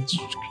as well.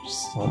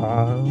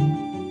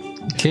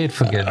 Can't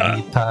forget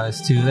meat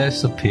pies too. There's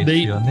some pastry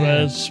Meat on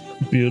there. pies,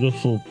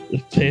 beautiful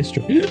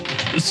pastry.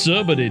 There's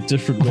so many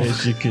different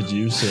ways you could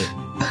use it.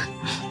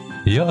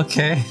 You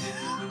okay?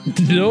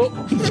 Nope.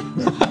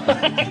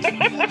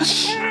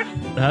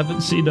 I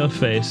haven't seen her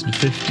face in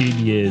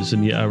 15 years,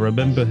 and yet I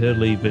remember her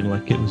leaving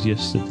like it was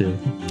yesterday.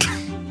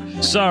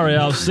 Sorry,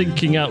 I was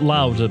thinking out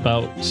loud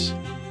about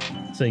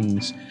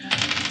things.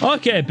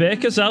 Okay,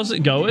 Bakers, how's it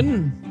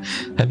going?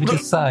 Have you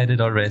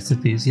decided on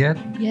recipes yet?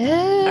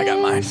 Yeah. I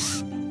got mine.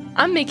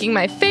 I'm making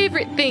my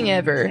favorite thing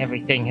ever.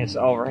 Everything has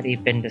already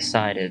been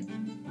decided.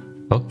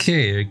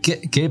 Okay,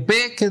 get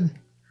bacon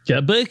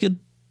Get bacon.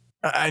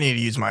 I need to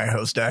use my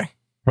host die.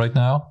 right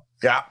now.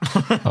 Yeah.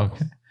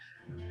 Okay.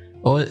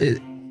 Oh,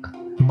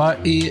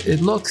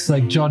 it looks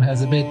like John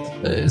has a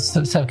bit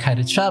some kind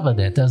of trouble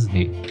there, doesn't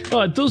he?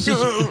 Oh, it does.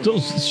 It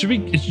does. Do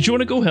you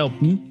want to go help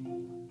him?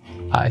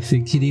 I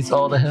think he needs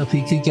all the help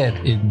he can get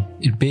in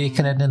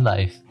bacon and in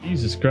life.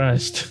 Jesus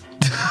Christ.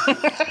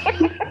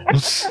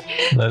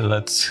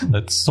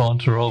 Let's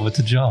saunter over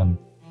to John.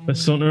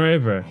 Let's saunter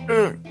over.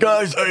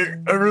 Guys, I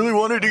really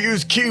wanted to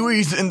use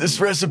kiwis in this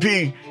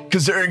recipe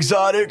because they're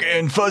exotic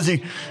and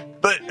fuzzy,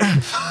 but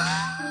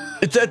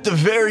it's at the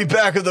very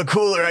back of the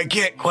cooler. I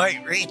can't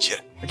quite reach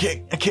it. I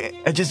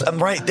can't. I'm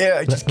right there.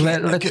 I just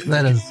can't. Let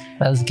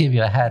us give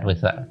you a hand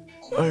with that.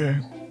 Okay.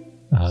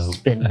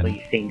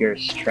 Spindly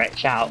fingers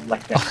stretch out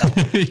like that.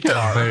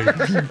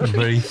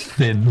 Very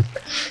thin.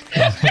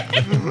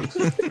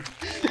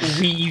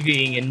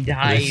 Weaving and They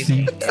diving.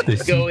 seem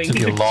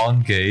to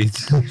elongate.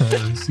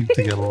 They seem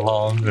to get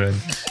longer and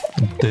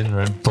thinner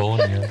and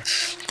bonier.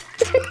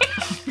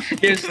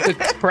 There's the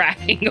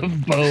cracking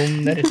of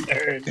bone that is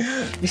heard.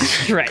 The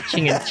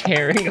stretching and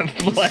tearing of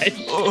flesh.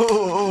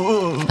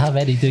 Oh, How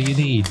many do you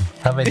need?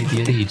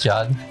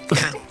 John?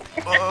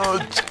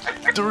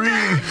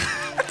 3.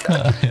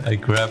 I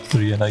grab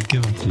 3 and I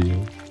give them to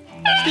you.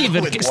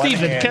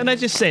 Stephen, hand. can I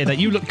just say that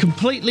you look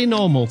completely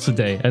normal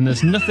today and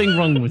there's nothing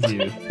wrong with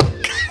you?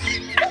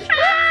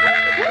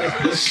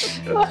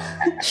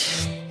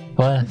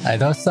 Well, I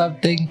know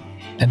something,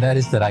 and that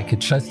is that I can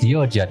trust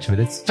your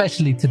judgment,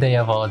 especially today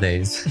of all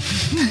days.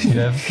 You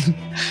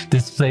have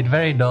displayed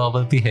very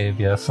normal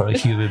behavior for a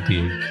human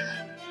being.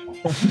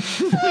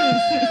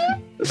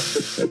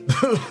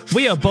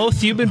 We are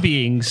both human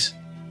beings.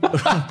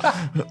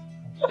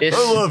 This,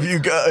 I love you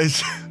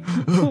guys.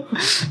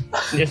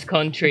 this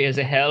country is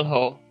a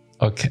hellhole.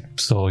 Okay,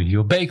 so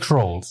you bake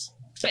rolls.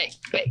 Bake,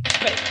 bake,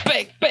 bake,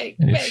 bake, bake.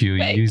 And bake, if you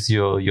bake. use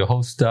your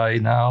host die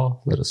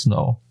now, let us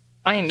know.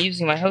 I am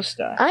using my host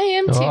die. I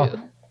am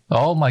too.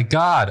 Oh my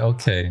god,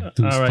 okay.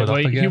 Do we All split right, up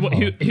wait,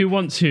 again? who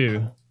wants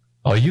who?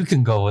 Oh, you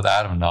can go with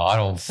Adam now. I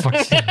don't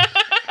fucking...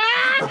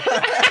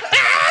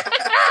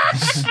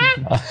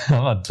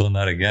 I'm not doing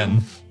that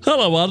again.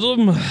 Hello,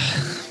 Adam.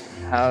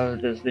 How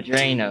does the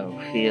Drano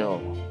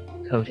feel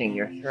coating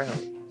your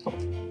throat?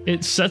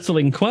 It's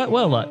settling quite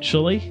well,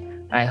 actually.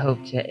 I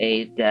hope to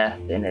aid death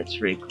in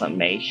its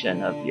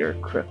reclamation of your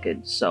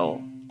crooked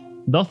soul.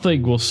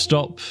 Nothing will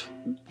stop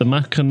the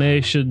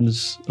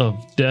machinations of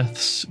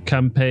Death's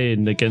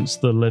campaign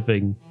against the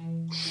living.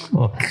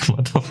 Oh,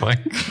 what the fuck?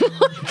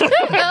 What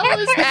the hell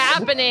is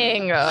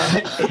happening?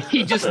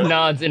 He just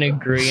nods in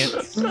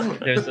agreement.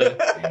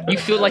 You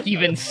feel like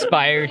you've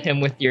inspired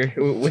him with your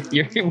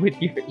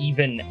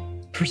even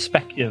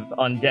perspective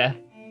on death.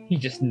 He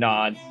just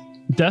nods.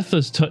 Death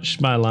has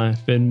touched my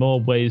life in more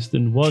ways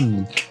than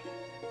one.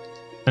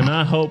 And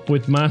I hope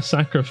with my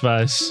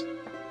sacrifice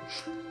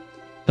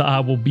that I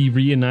will be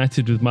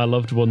reunited with my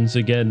loved ones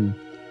again.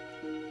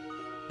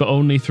 But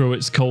only through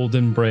its cold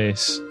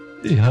embrace.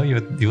 You know,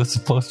 you were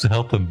supposed to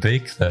help him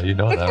bake there. You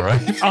know that,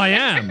 right? I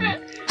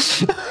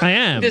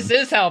am. This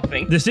is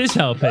helping. This is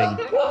helping.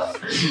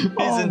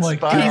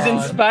 He's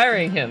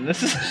inspiring him.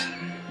 This is.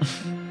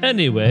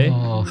 Anyway,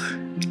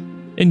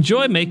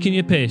 enjoy making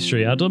your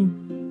pastry,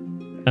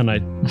 Adam. And I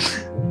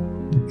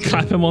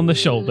clap him on the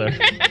shoulder.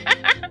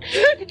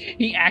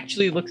 He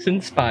actually looks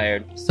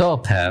inspired. So,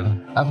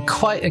 Pam, I'm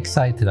quite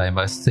excited, I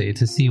must say,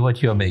 to see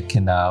what you're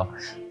making now.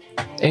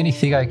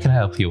 Anything I can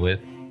help you with?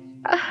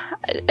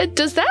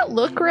 Does that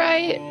look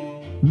right?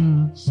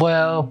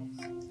 Well,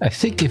 I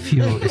think if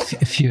you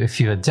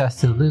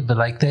adjust it a little bit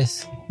like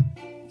this,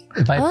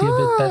 it might be a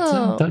bit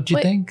better, don't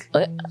you think?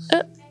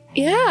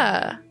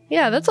 Yeah,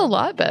 that's a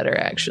lot better,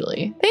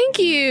 actually. Thank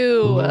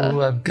you.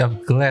 Ooh, I'm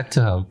glad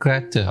to help.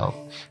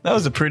 That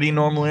was a pretty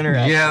normal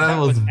interaction. Yeah, that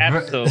was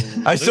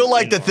Absolutely. I still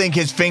like to think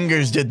his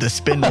fingers did the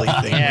spindly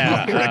thing.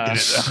 Yeah.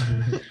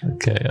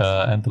 Okay,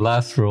 and the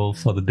last roll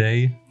for the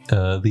day,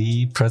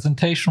 the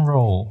presentation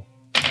roll.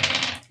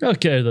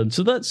 Okay, then.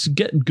 So let's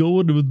get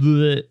going with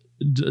the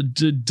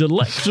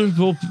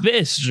delectable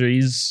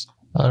pastries.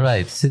 All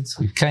right, since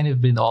we've kind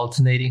of been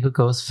alternating who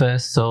goes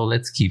first, so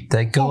let's keep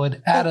that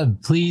going. Adam,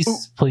 please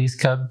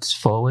come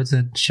forward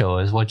and show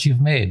us what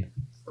you've made.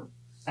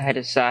 I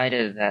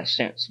decided that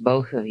since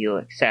both of you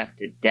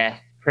accepted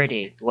death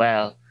pretty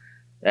well,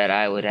 that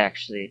I would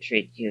actually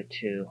treat you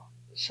to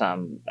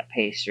some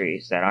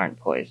pastries that aren't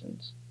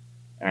poisons,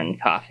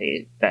 and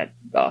coffee that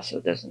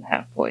also doesn't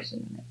have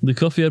poison in it. The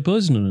coffee had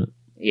poison in it.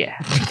 Yeah.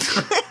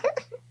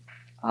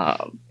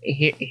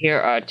 Here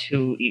are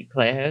 2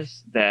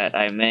 eclairs that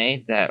I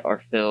made that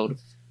are filled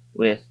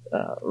with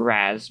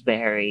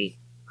raspberry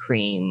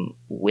cream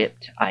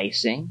whipped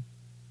icing.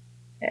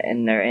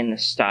 And they're in the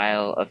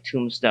style of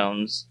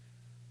tombstones,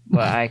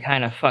 but I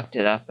kind of fucked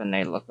it up and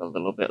they look a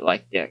little bit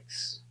like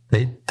dicks.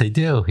 They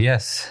do,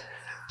 yes.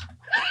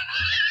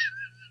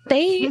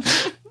 They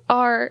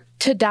are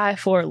to die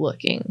for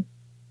looking.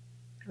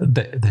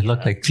 They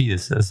look like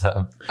penises.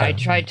 I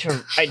tried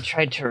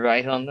to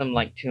write on them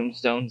like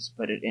tombstones,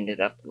 but it ended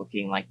up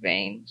looking like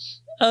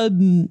veins.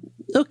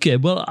 Okay,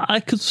 well, I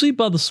could see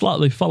by the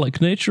slightly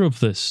phallic nature of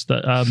this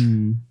that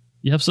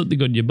you have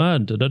something on your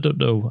mind, and I don't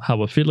know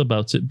how I feel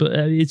about it, but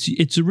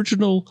it's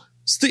original.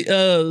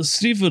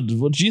 Stephen,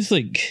 what do you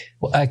think?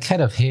 Well, I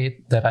kind of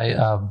hate that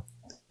I'm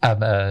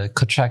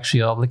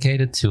contractually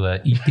obligated to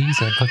eat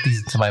these and put these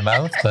into my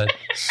mouth, but...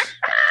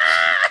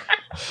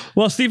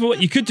 Well, Stephen,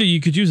 what you could do, you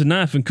could use a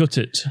knife and cut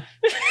it.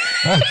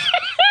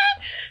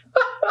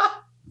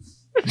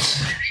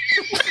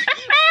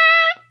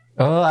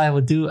 Oh, I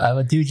would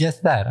do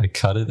just that. I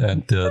cut it,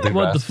 and the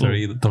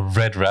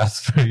red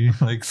raspberry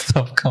like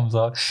stuff comes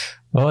out.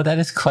 Oh, that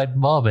is quite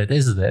morbid,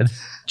 isn't it?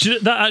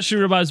 That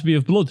actually reminds me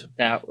of blood.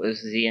 That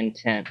was the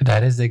intent.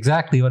 That is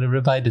exactly what it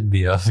reminded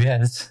me of.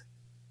 Yes.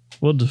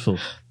 Wonderful.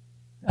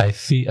 I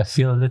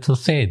feel a little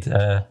faint.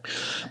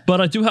 But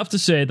I do have to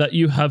say that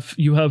you have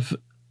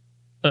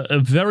a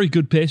very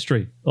good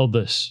pastry on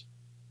this.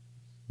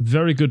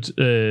 Very good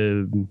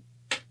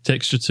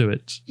texture to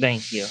it.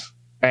 Thank you.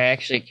 I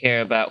actually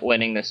care about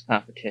winning this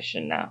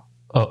competition now.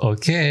 Oh,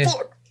 okay.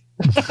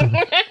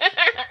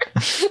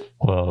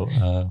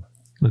 Well,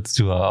 let's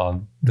do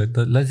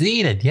let's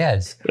eat it.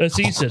 Yes, let's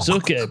eat it.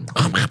 Okay.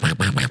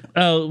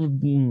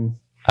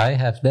 I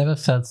have never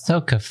felt so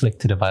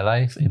conflicted in my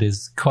life. It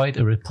is quite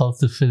a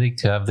repulsive feeling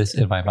to have this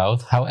in my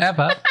mouth.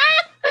 However,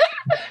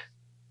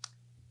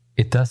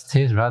 it does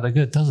taste rather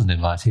good, doesn't it,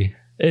 Marty?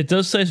 It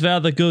does taste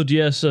rather good,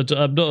 yes.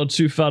 I'm not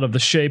too fan of the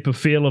shape or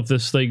feel of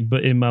this thing,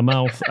 but in my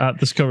mouth at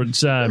this current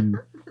time.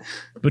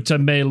 But I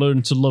may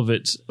learn to love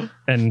it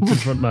and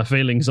confront my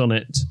feelings on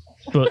it.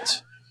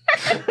 But...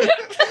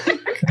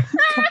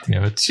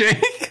 Damn it,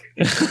 Jake.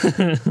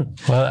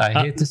 Well, I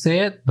hate to say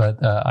it,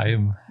 but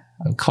I'm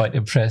quite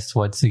impressed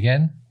once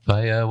again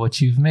by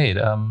what you've made.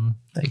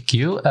 Thank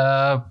you.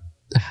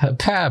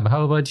 Pam,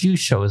 how about you?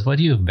 Show us what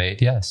you've made.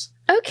 Yes.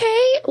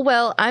 Okay,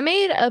 well, I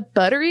made a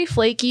buttery,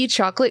 flaky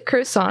chocolate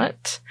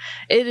croissant.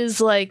 It is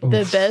like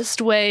the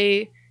best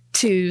way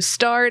to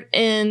start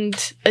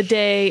and a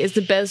day is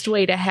the best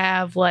way to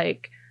have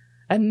like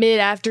a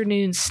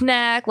mid-afternoon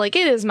snack. Like,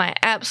 it is my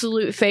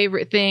absolute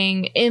favorite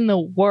thing in the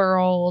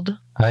world.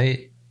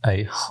 I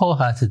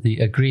wholeheartedly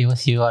agree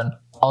with you on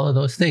all of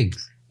those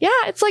things. Yeah,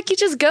 it's like you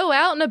just go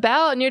out and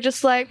about and you're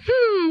just like,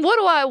 what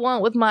do I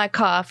want with my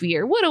coffee?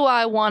 Or what do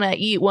I want to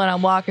eat when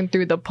I'm walking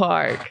through the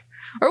park?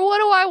 Or what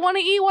do I want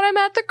to eat when I'm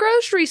at the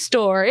grocery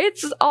store?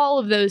 It's all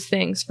of those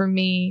things for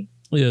me.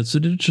 Yeah, it's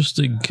an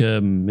interesting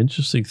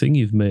thing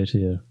you've made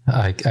here.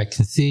 I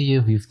can see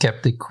you've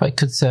kept it quite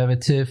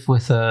conservative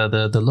with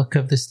the look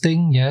of this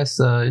thing. Yes,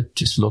 it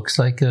just looks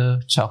like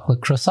a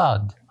chocolate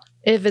croissant.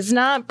 If it's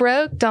not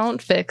broke,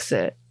 don't fix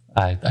it.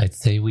 I'd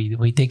say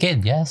we dig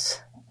in,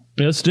 yes?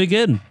 Let's dig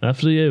in.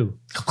 After you.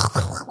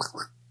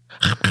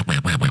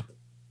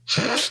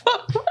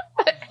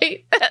 I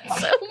hate that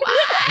so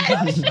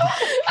much.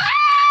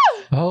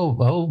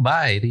 Oh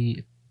my!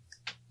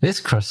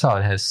 This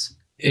croissant has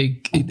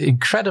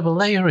incredible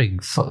layering.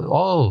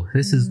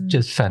 This is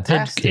just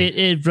fantastic.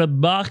 It's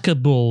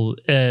remarkable.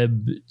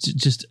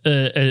 Just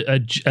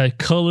a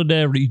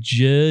culinary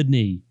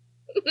journey,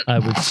 I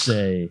would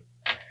say.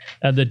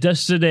 And the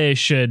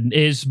destination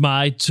is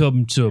my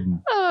tum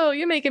tum. Oh,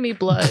 you're making me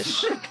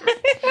blush.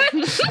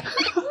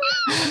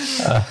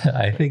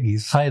 I think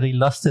he's finally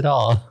lost it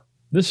all.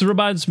 This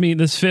reminds me.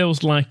 This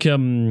feels like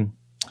I'm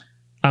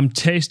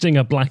tasting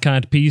a Black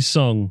Eyed Peas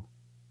song,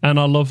 and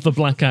I love the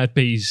Black Eyed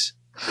Peas.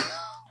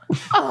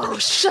 Oh,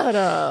 shut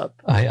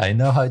up. I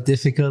know how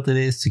difficult it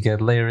is to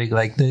get layering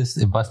like this.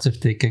 It must have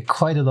taken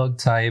quite a long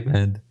time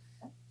and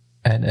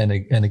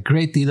a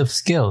great deal of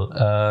skill.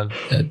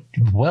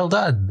 Well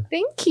done.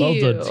 Thank you.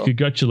 Well done.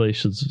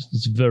 Congratulations.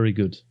 It's very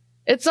good.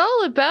 It's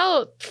all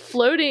about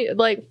folding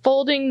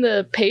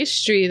the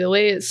pastry the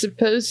way it's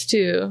supposed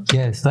to.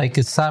 Yeah, it's like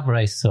a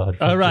samurai sword.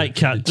 All right,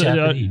 Kat.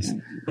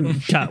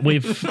 Kat,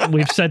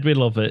 we've said we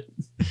love it.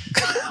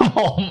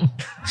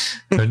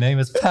 Her name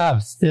is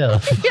Pam still.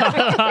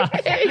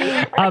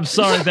 I'm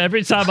sorry, but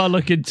every time I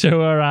look into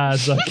her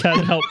eyes, I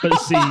can't help but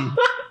see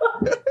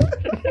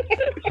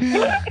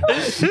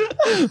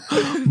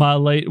my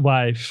late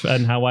wife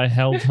and how I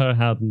held her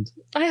hand.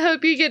 I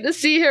hope you get to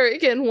see her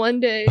again one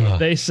day.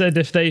 They said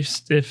if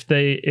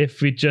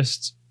we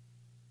just,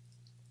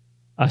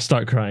 I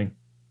start crying.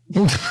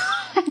 Jeez.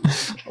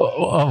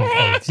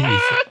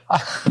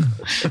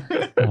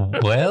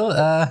 Well,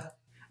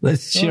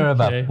 let's cheer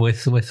him up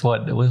with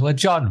what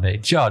John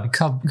made. John,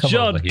 come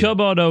over here.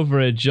 Come on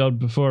over here, John,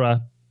 before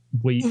I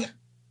weep.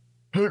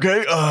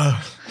 Okay,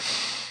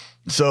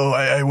 so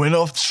I went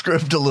off the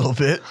script a little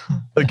bit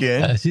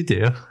again. As you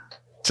do.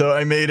 So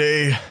I made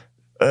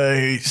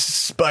a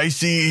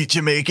spicy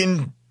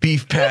Jamaican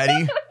beef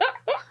patty.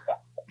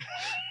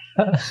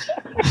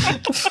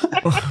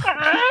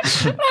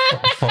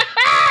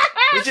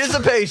 Which is a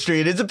pastry.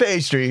 It is a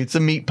pastry. It's a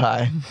meat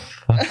pie.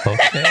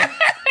 Okay.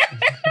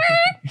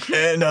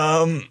 And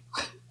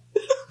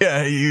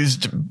I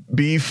used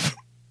beef,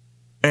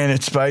 and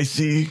it's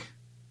spicy,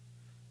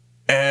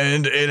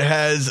 and it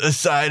has a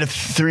side of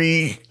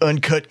 3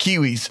 uncut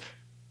kiwis.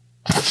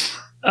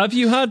 Have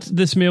you had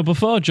this meal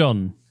before,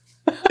 John?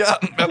 Yeah,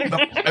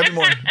 every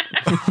morning.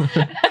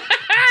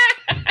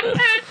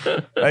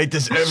 I eat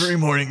this every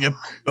morning. Yep.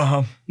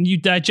 You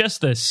digest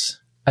this?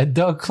 I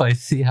don't quite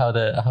see how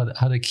the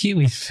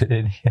kiwis fit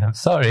in here. I'm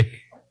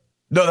sorry.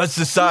 No, that's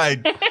the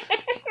side.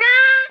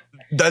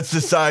 That's the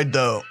side,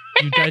 though.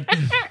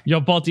 Your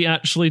body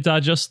actually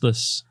digests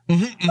this?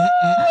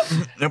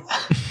 Yep.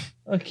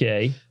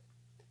 Okay.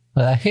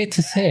 Well, I hate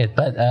to say it,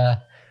 but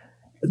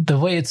the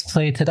way it's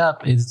plated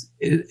up it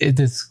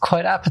is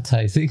quite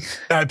appetizing.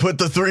 I put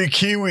the 3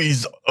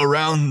 kiwis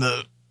around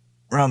the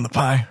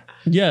pie.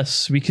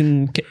 Yes, you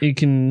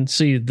can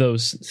see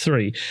those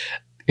 3.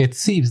 It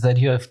seems that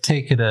you have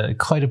taken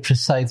quite a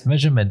precise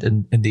measurement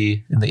in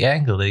the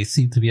angle. They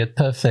seem to be at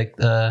perfect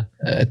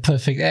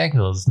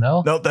angles.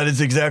 No, that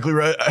is exactly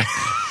right.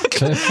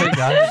 Perfect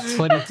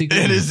 120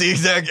 degrees. It is the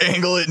exact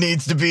angle it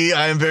needs to be.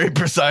 I am very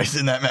precise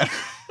in that matter.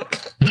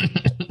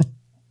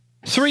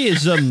 3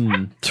 is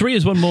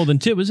 1 more than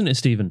 2, isn't it,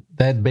 Stephen?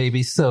 That may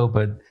be so,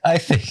 but I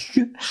think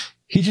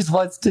he just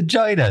wants to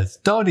join us,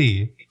 don't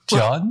he?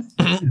 John,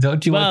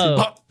 don't you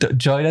want to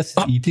join us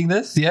in eating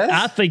this? Yes?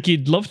 I think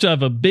he'd love to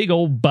have a big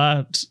old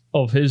bite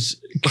of his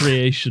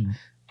creation.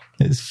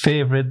 His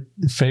favorite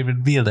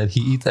meal that he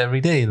eats every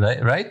day,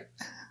 right?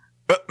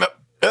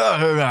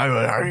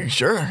 Are you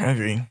sure? I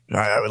mean,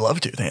 I would love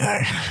to.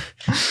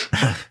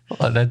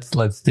 Well,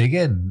 let's dig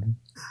in.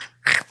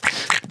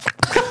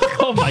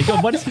 Oh my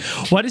god,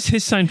 why does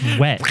his sound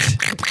wet?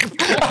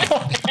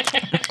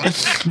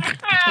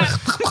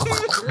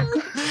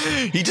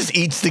 He just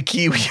eats the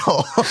kiwi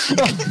all.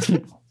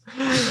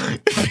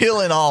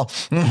 Feeling all.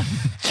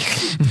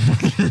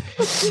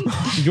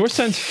 Yours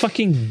sounds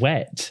fucking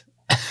wet.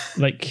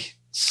 Like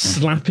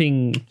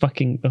slapping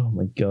fucking. Oh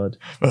my god.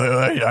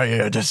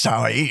 That's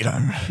how I eat.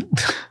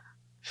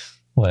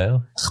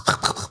 Well.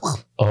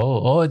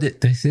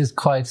 This is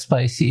quite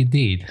spicy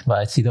indeed.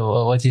 But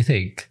what do you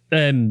think?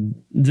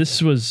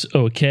 This was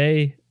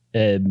okay.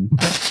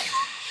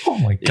 Oh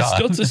my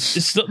god!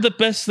 It's not the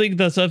best thing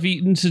that I've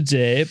eaten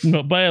today,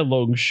 not by a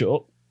long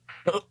shot.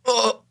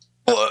 What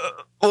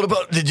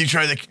about? Did you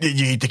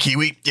eat the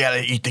kiwi? Yeah, I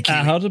eat the kiwi.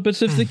 I had a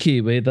bit of the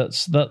kiwi.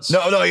 That's. No,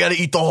 you got to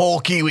eat the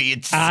whole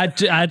kiwi. I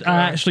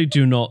actually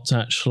do not.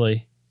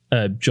 Actually,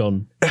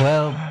 John.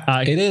 Well,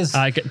 it is.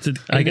 I get to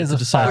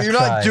decide. Well, you're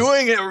not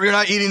doing it. You're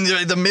not eating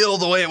the meal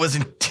the way it was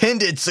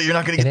intended, so you're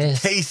not going to get the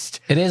taste.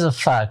 It is a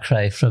far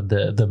cry from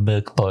the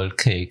milk bowl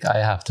cake. I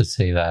have to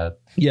say that.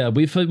 Yeah,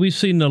 we've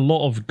seen a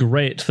lot of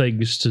great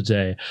things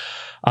today,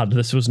 and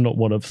this was not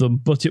one of them.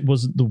 But it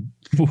wasn't the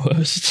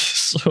worst.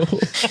 So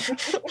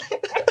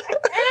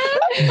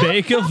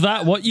make of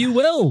that what you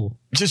will.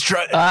 Just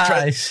try.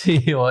 I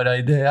see what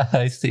I did.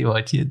 I see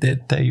what you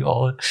did there, you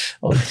old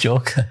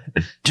joker.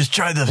 Just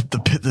try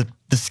the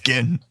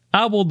skin.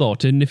 I will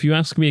not, and if you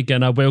ask me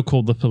again, I will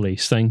call the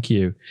police. Thank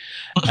you.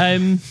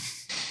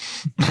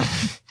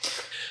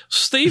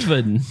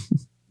 Stephen.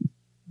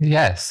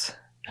 Yes.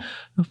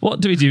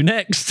 What do we do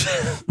next?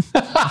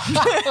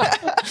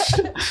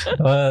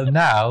 Well,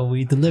 now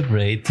we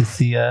deliberate to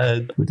see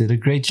who did a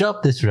great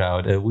job this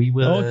round. We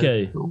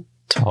will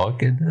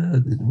talk,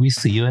 and we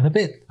see you in a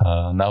bit.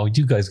 Now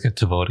you guys get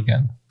to vote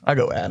again. I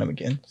go Adam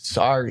again.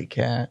 Sorry,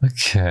 Cat.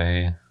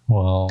 Okay.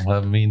 Well,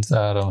 that means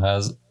Adam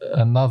has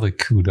another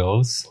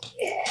kudos.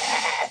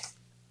 Yes.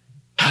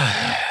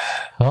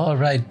 All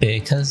right,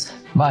 bakers.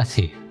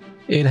 Marty,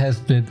 it has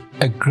been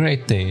a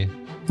great day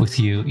with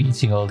you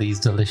eating all these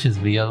delicious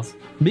meals.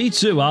 Me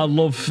too. I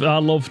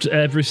loved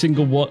every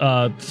single one.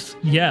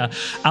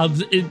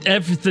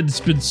 Everything's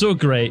been so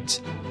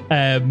great.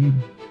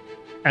 And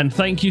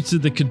thank you to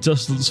the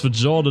contestants for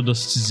joining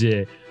us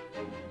today,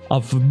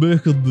 and for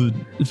making the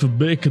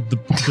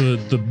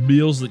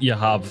meals that you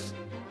have.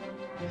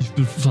 You've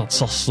been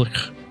fantastic.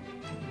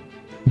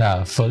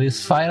 Now, for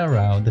this final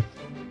round,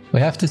 we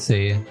have to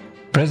say,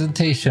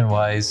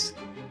 presentation-wise,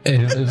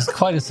 it was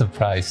quite a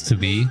surprise to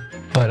me.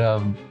 But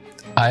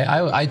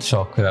I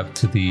chalk it up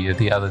to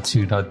the other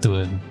two not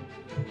doing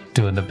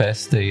the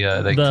best they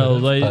could.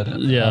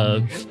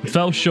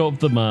 Fell short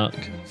of the mark.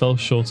 Fell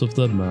short of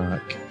the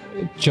mark.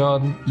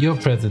 John, your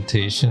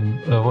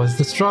presentation was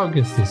the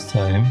strongest this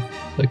time.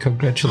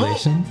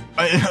 Congratulations.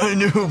 I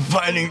knew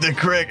finding the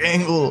correct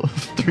angle of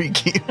 3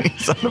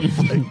 kiwis on a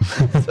plate.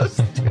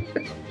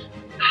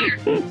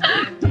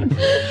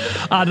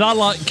 And I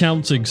like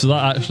counting, so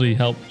that actually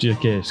helped your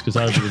case, because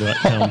I really like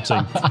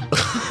counting.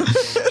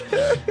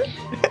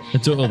 I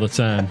do it all the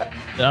time.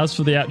 As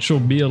for the actual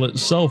meal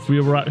itself,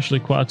 we were actually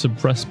quite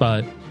impressed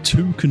by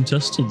 2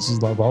 contestants as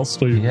that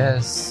last week.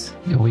 Yes,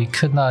 we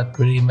could not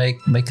really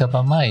make up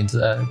our minds.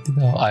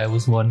 I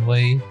was one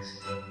way,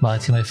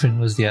 Marty, my friend,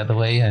 was the other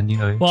way, and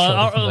short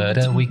of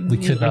murder, we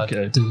could not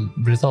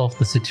resolve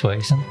the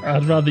situation.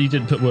 I'd rather you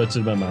didn't put words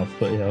in my mouth,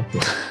 but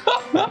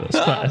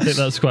I think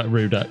that's quite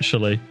rude,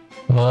 actually.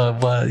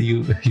 Well,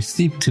 you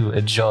seem to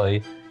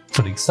enjoy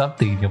putting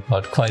something in your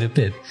mouth quite a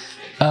bit.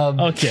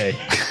 Okay.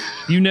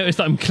 You notice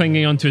that I'm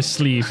clinging onto his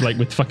sleeve like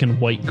with fucking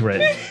white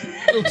grit.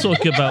 We'll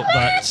talk about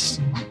that.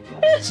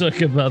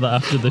 Talk about that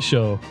after the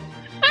show.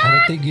 I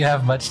don't think you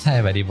have much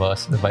time anymore,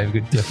 my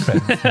good dear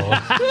friend. So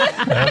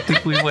I don't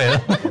think we will.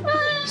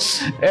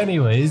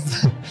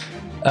 Anyways,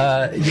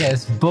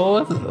 yes,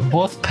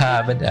 both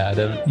Pam and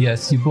Adam,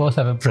 yes, you both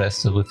have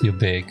impressed us with your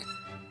bake.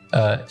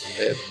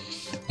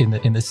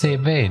 In the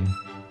same vein,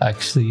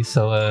 actually.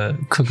 So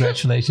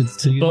congratulations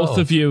to you both.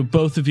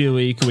 Both of you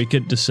equally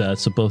good dessert.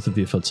 So both of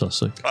you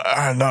fantastic.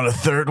 Not a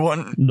third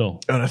one. No.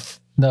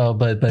 No,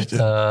 but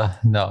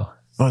no.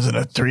 Wasn't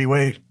a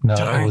 3-way. No,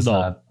 it was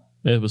not.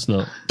 It was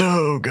not.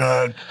 Oh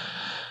God.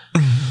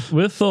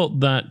 We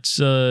thought that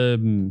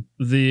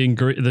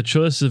the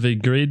choice of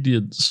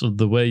ingredients and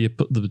the way you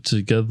put them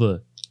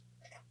together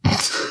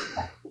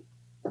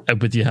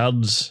and with your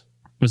hands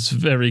was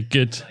very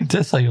good.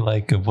 That's how you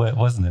like it,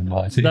 wasn't it,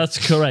 Marty?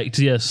 That's correct,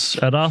 yes.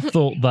 And I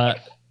thought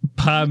that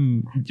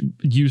Pam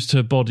used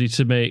her body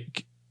to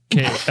make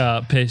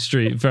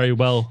pastry very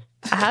well.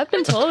 I have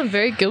been told I'm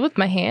very good with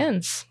my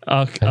hands.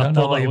 Okay, I don't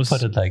know why you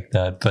put it like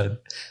that,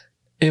 but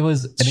it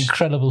was an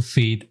incredible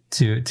feat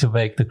to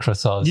make the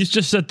croissants. You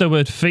just said the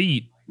word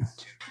feet.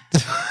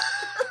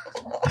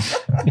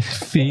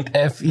 Feet,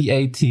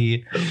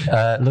 F-E-A-T.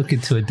 Look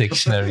into a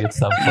dictionary at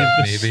some point,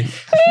 maybe.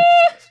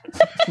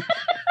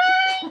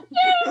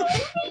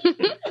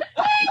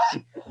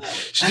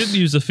 She didn't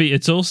use the feet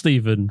at all,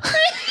 Stephen.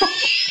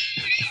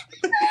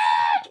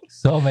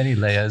 So many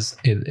layers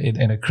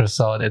in a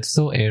croissant. It's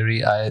so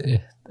airy.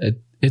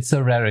 It's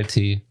a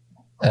rarity,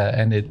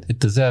 and it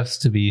deserves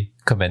to be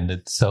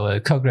commended. So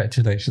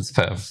congratulations,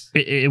 Pam.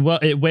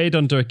 It weighed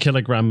under a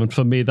kilogram, and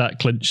for me, that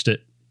clinched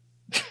it.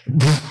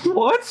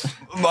 What?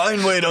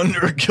 Mine weighed under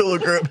a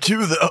kilogram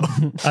too,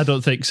 though. I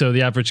don't think so.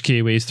 The average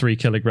kiwi is 3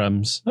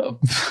 kilograms.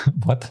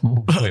 What?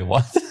 Wait,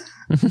 what?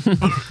 I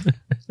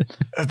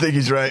think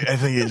he's right.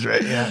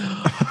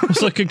 Yeah.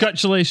 So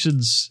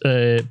congratulations,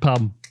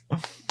 Pam.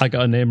 I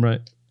got her name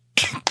right.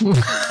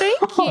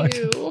 Thank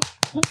you.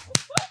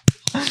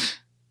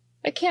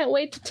 I can't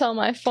wait to tell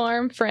my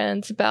farm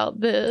friends about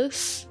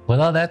this.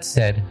 Well, all that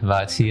said,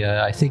 Marty,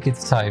 I think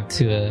it's time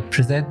to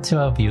present to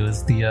our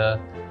viewers the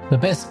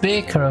best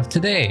baker of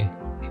today.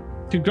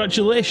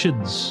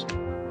 Congratulations.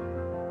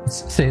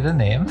 Say the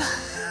name.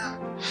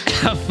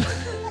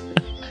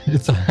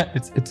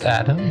 It's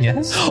Adam,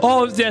 yes.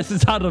 Oh, yes,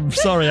 it's Adam.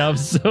 Sorry, I was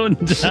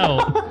zoned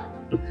out.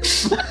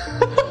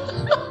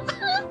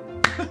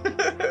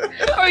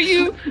 Are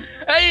you?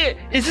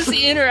 Is this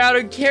in or out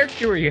of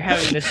character where you're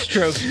having this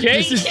stroke,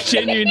 Jake? This is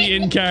genuinely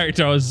in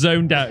character. I was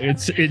zoned out.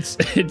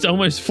 It's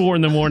almost 4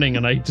 a.m.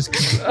 and I just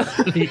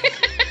completely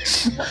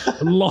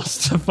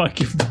lost the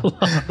fucking plot.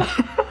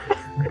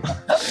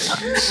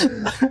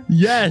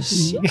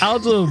 Yes,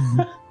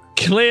 Adam.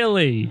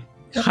 Clearly.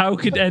 How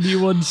could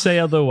anyone say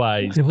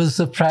otherwise? It was a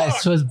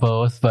surprise to us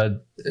both,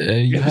 but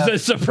it was a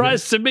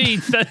surprise to me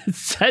 10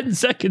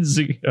 seconds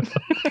ago.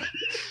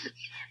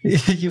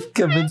 You've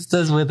convinced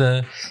us with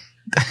I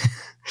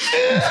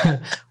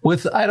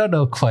don't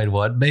know quite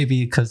what,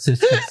 maybe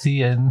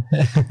consistency and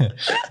but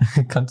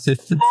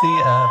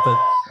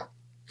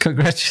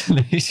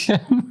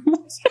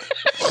congratulations.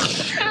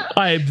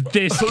 I am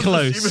this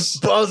close. Even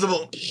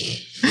possible.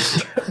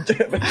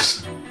 Damn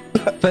it.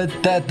 But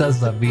that does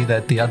not mean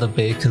that the other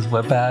bakers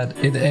were bad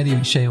in any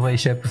way,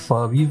 shape, or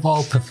form. You've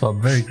all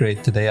performed very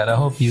great today, and I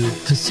hope you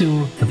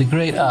pursue the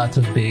great art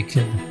of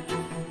bacon.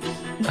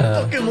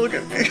 Fucking look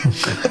at me.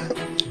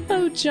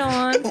 Oh,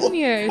 John, come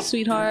here,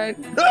 sweetheart.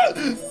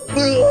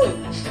 Oh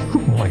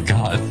my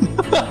god.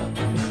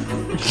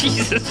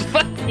 Jesus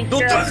fucking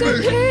Don't touch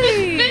me!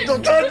 Hey!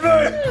 Don't touch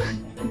me!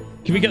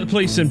 Can we get the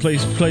police in,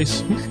 please?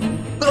 Please.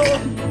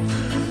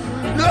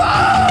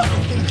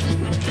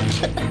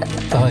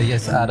 Oh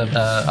yes, Adam.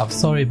 I'm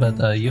sorry,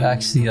 but you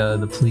actually,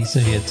 the police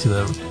are here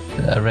to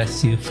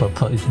arrest you for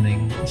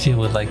poisoning. If you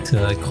would like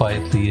to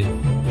quietly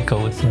go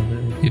with them,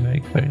 it would be very,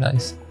 very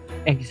nice.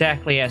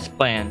 Exactly as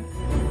planned.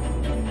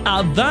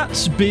 And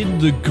that's been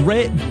the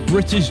Great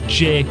British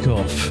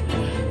Jacob.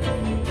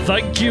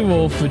 Thank you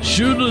all for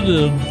tuning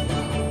in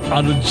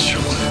and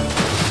enjoy.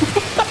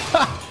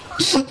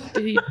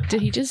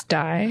 Did he just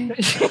die?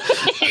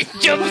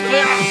 Jump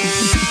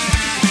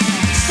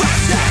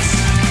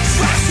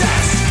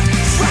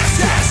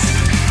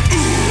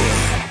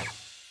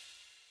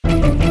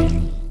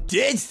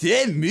Dead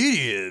set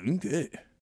medium.